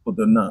move, but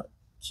they're not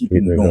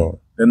keeping going.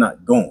 They're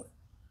not going.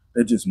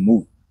 They just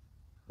move.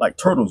 Like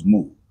turtles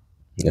move,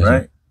 yes,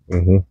 right?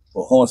 Mm-hmm.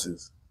 But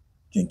horses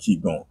can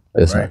keep going,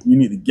 yes, right? Sir. You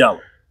need to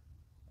gallop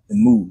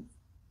and move,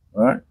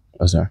 all right?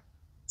 Yes, sir.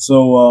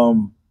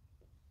 So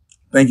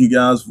thank you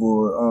guys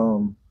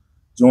for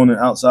joining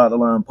Outside the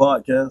Line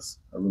podcast.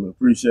 I really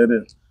appreciate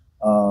it.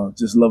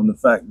 Just loving the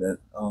fact that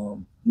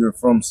you're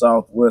from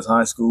Southwest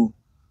High School,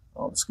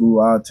 the school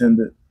I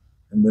attended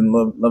and been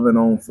loving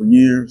on for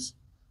years.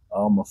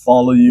 I'm going to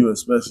follow you,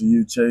 especially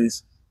you,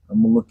 Chase.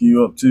 I'm going to look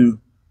you up too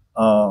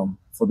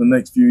for the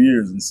next few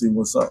years and see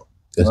what's up.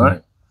 Yes, all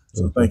right?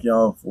 So thank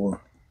y'all for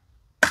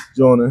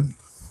joining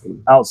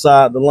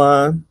Outside the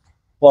Line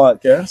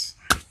podcast.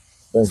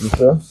 Thank you,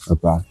 sir. No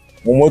problem.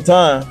 One more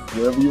time,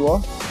 wherever you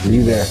are, be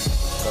there.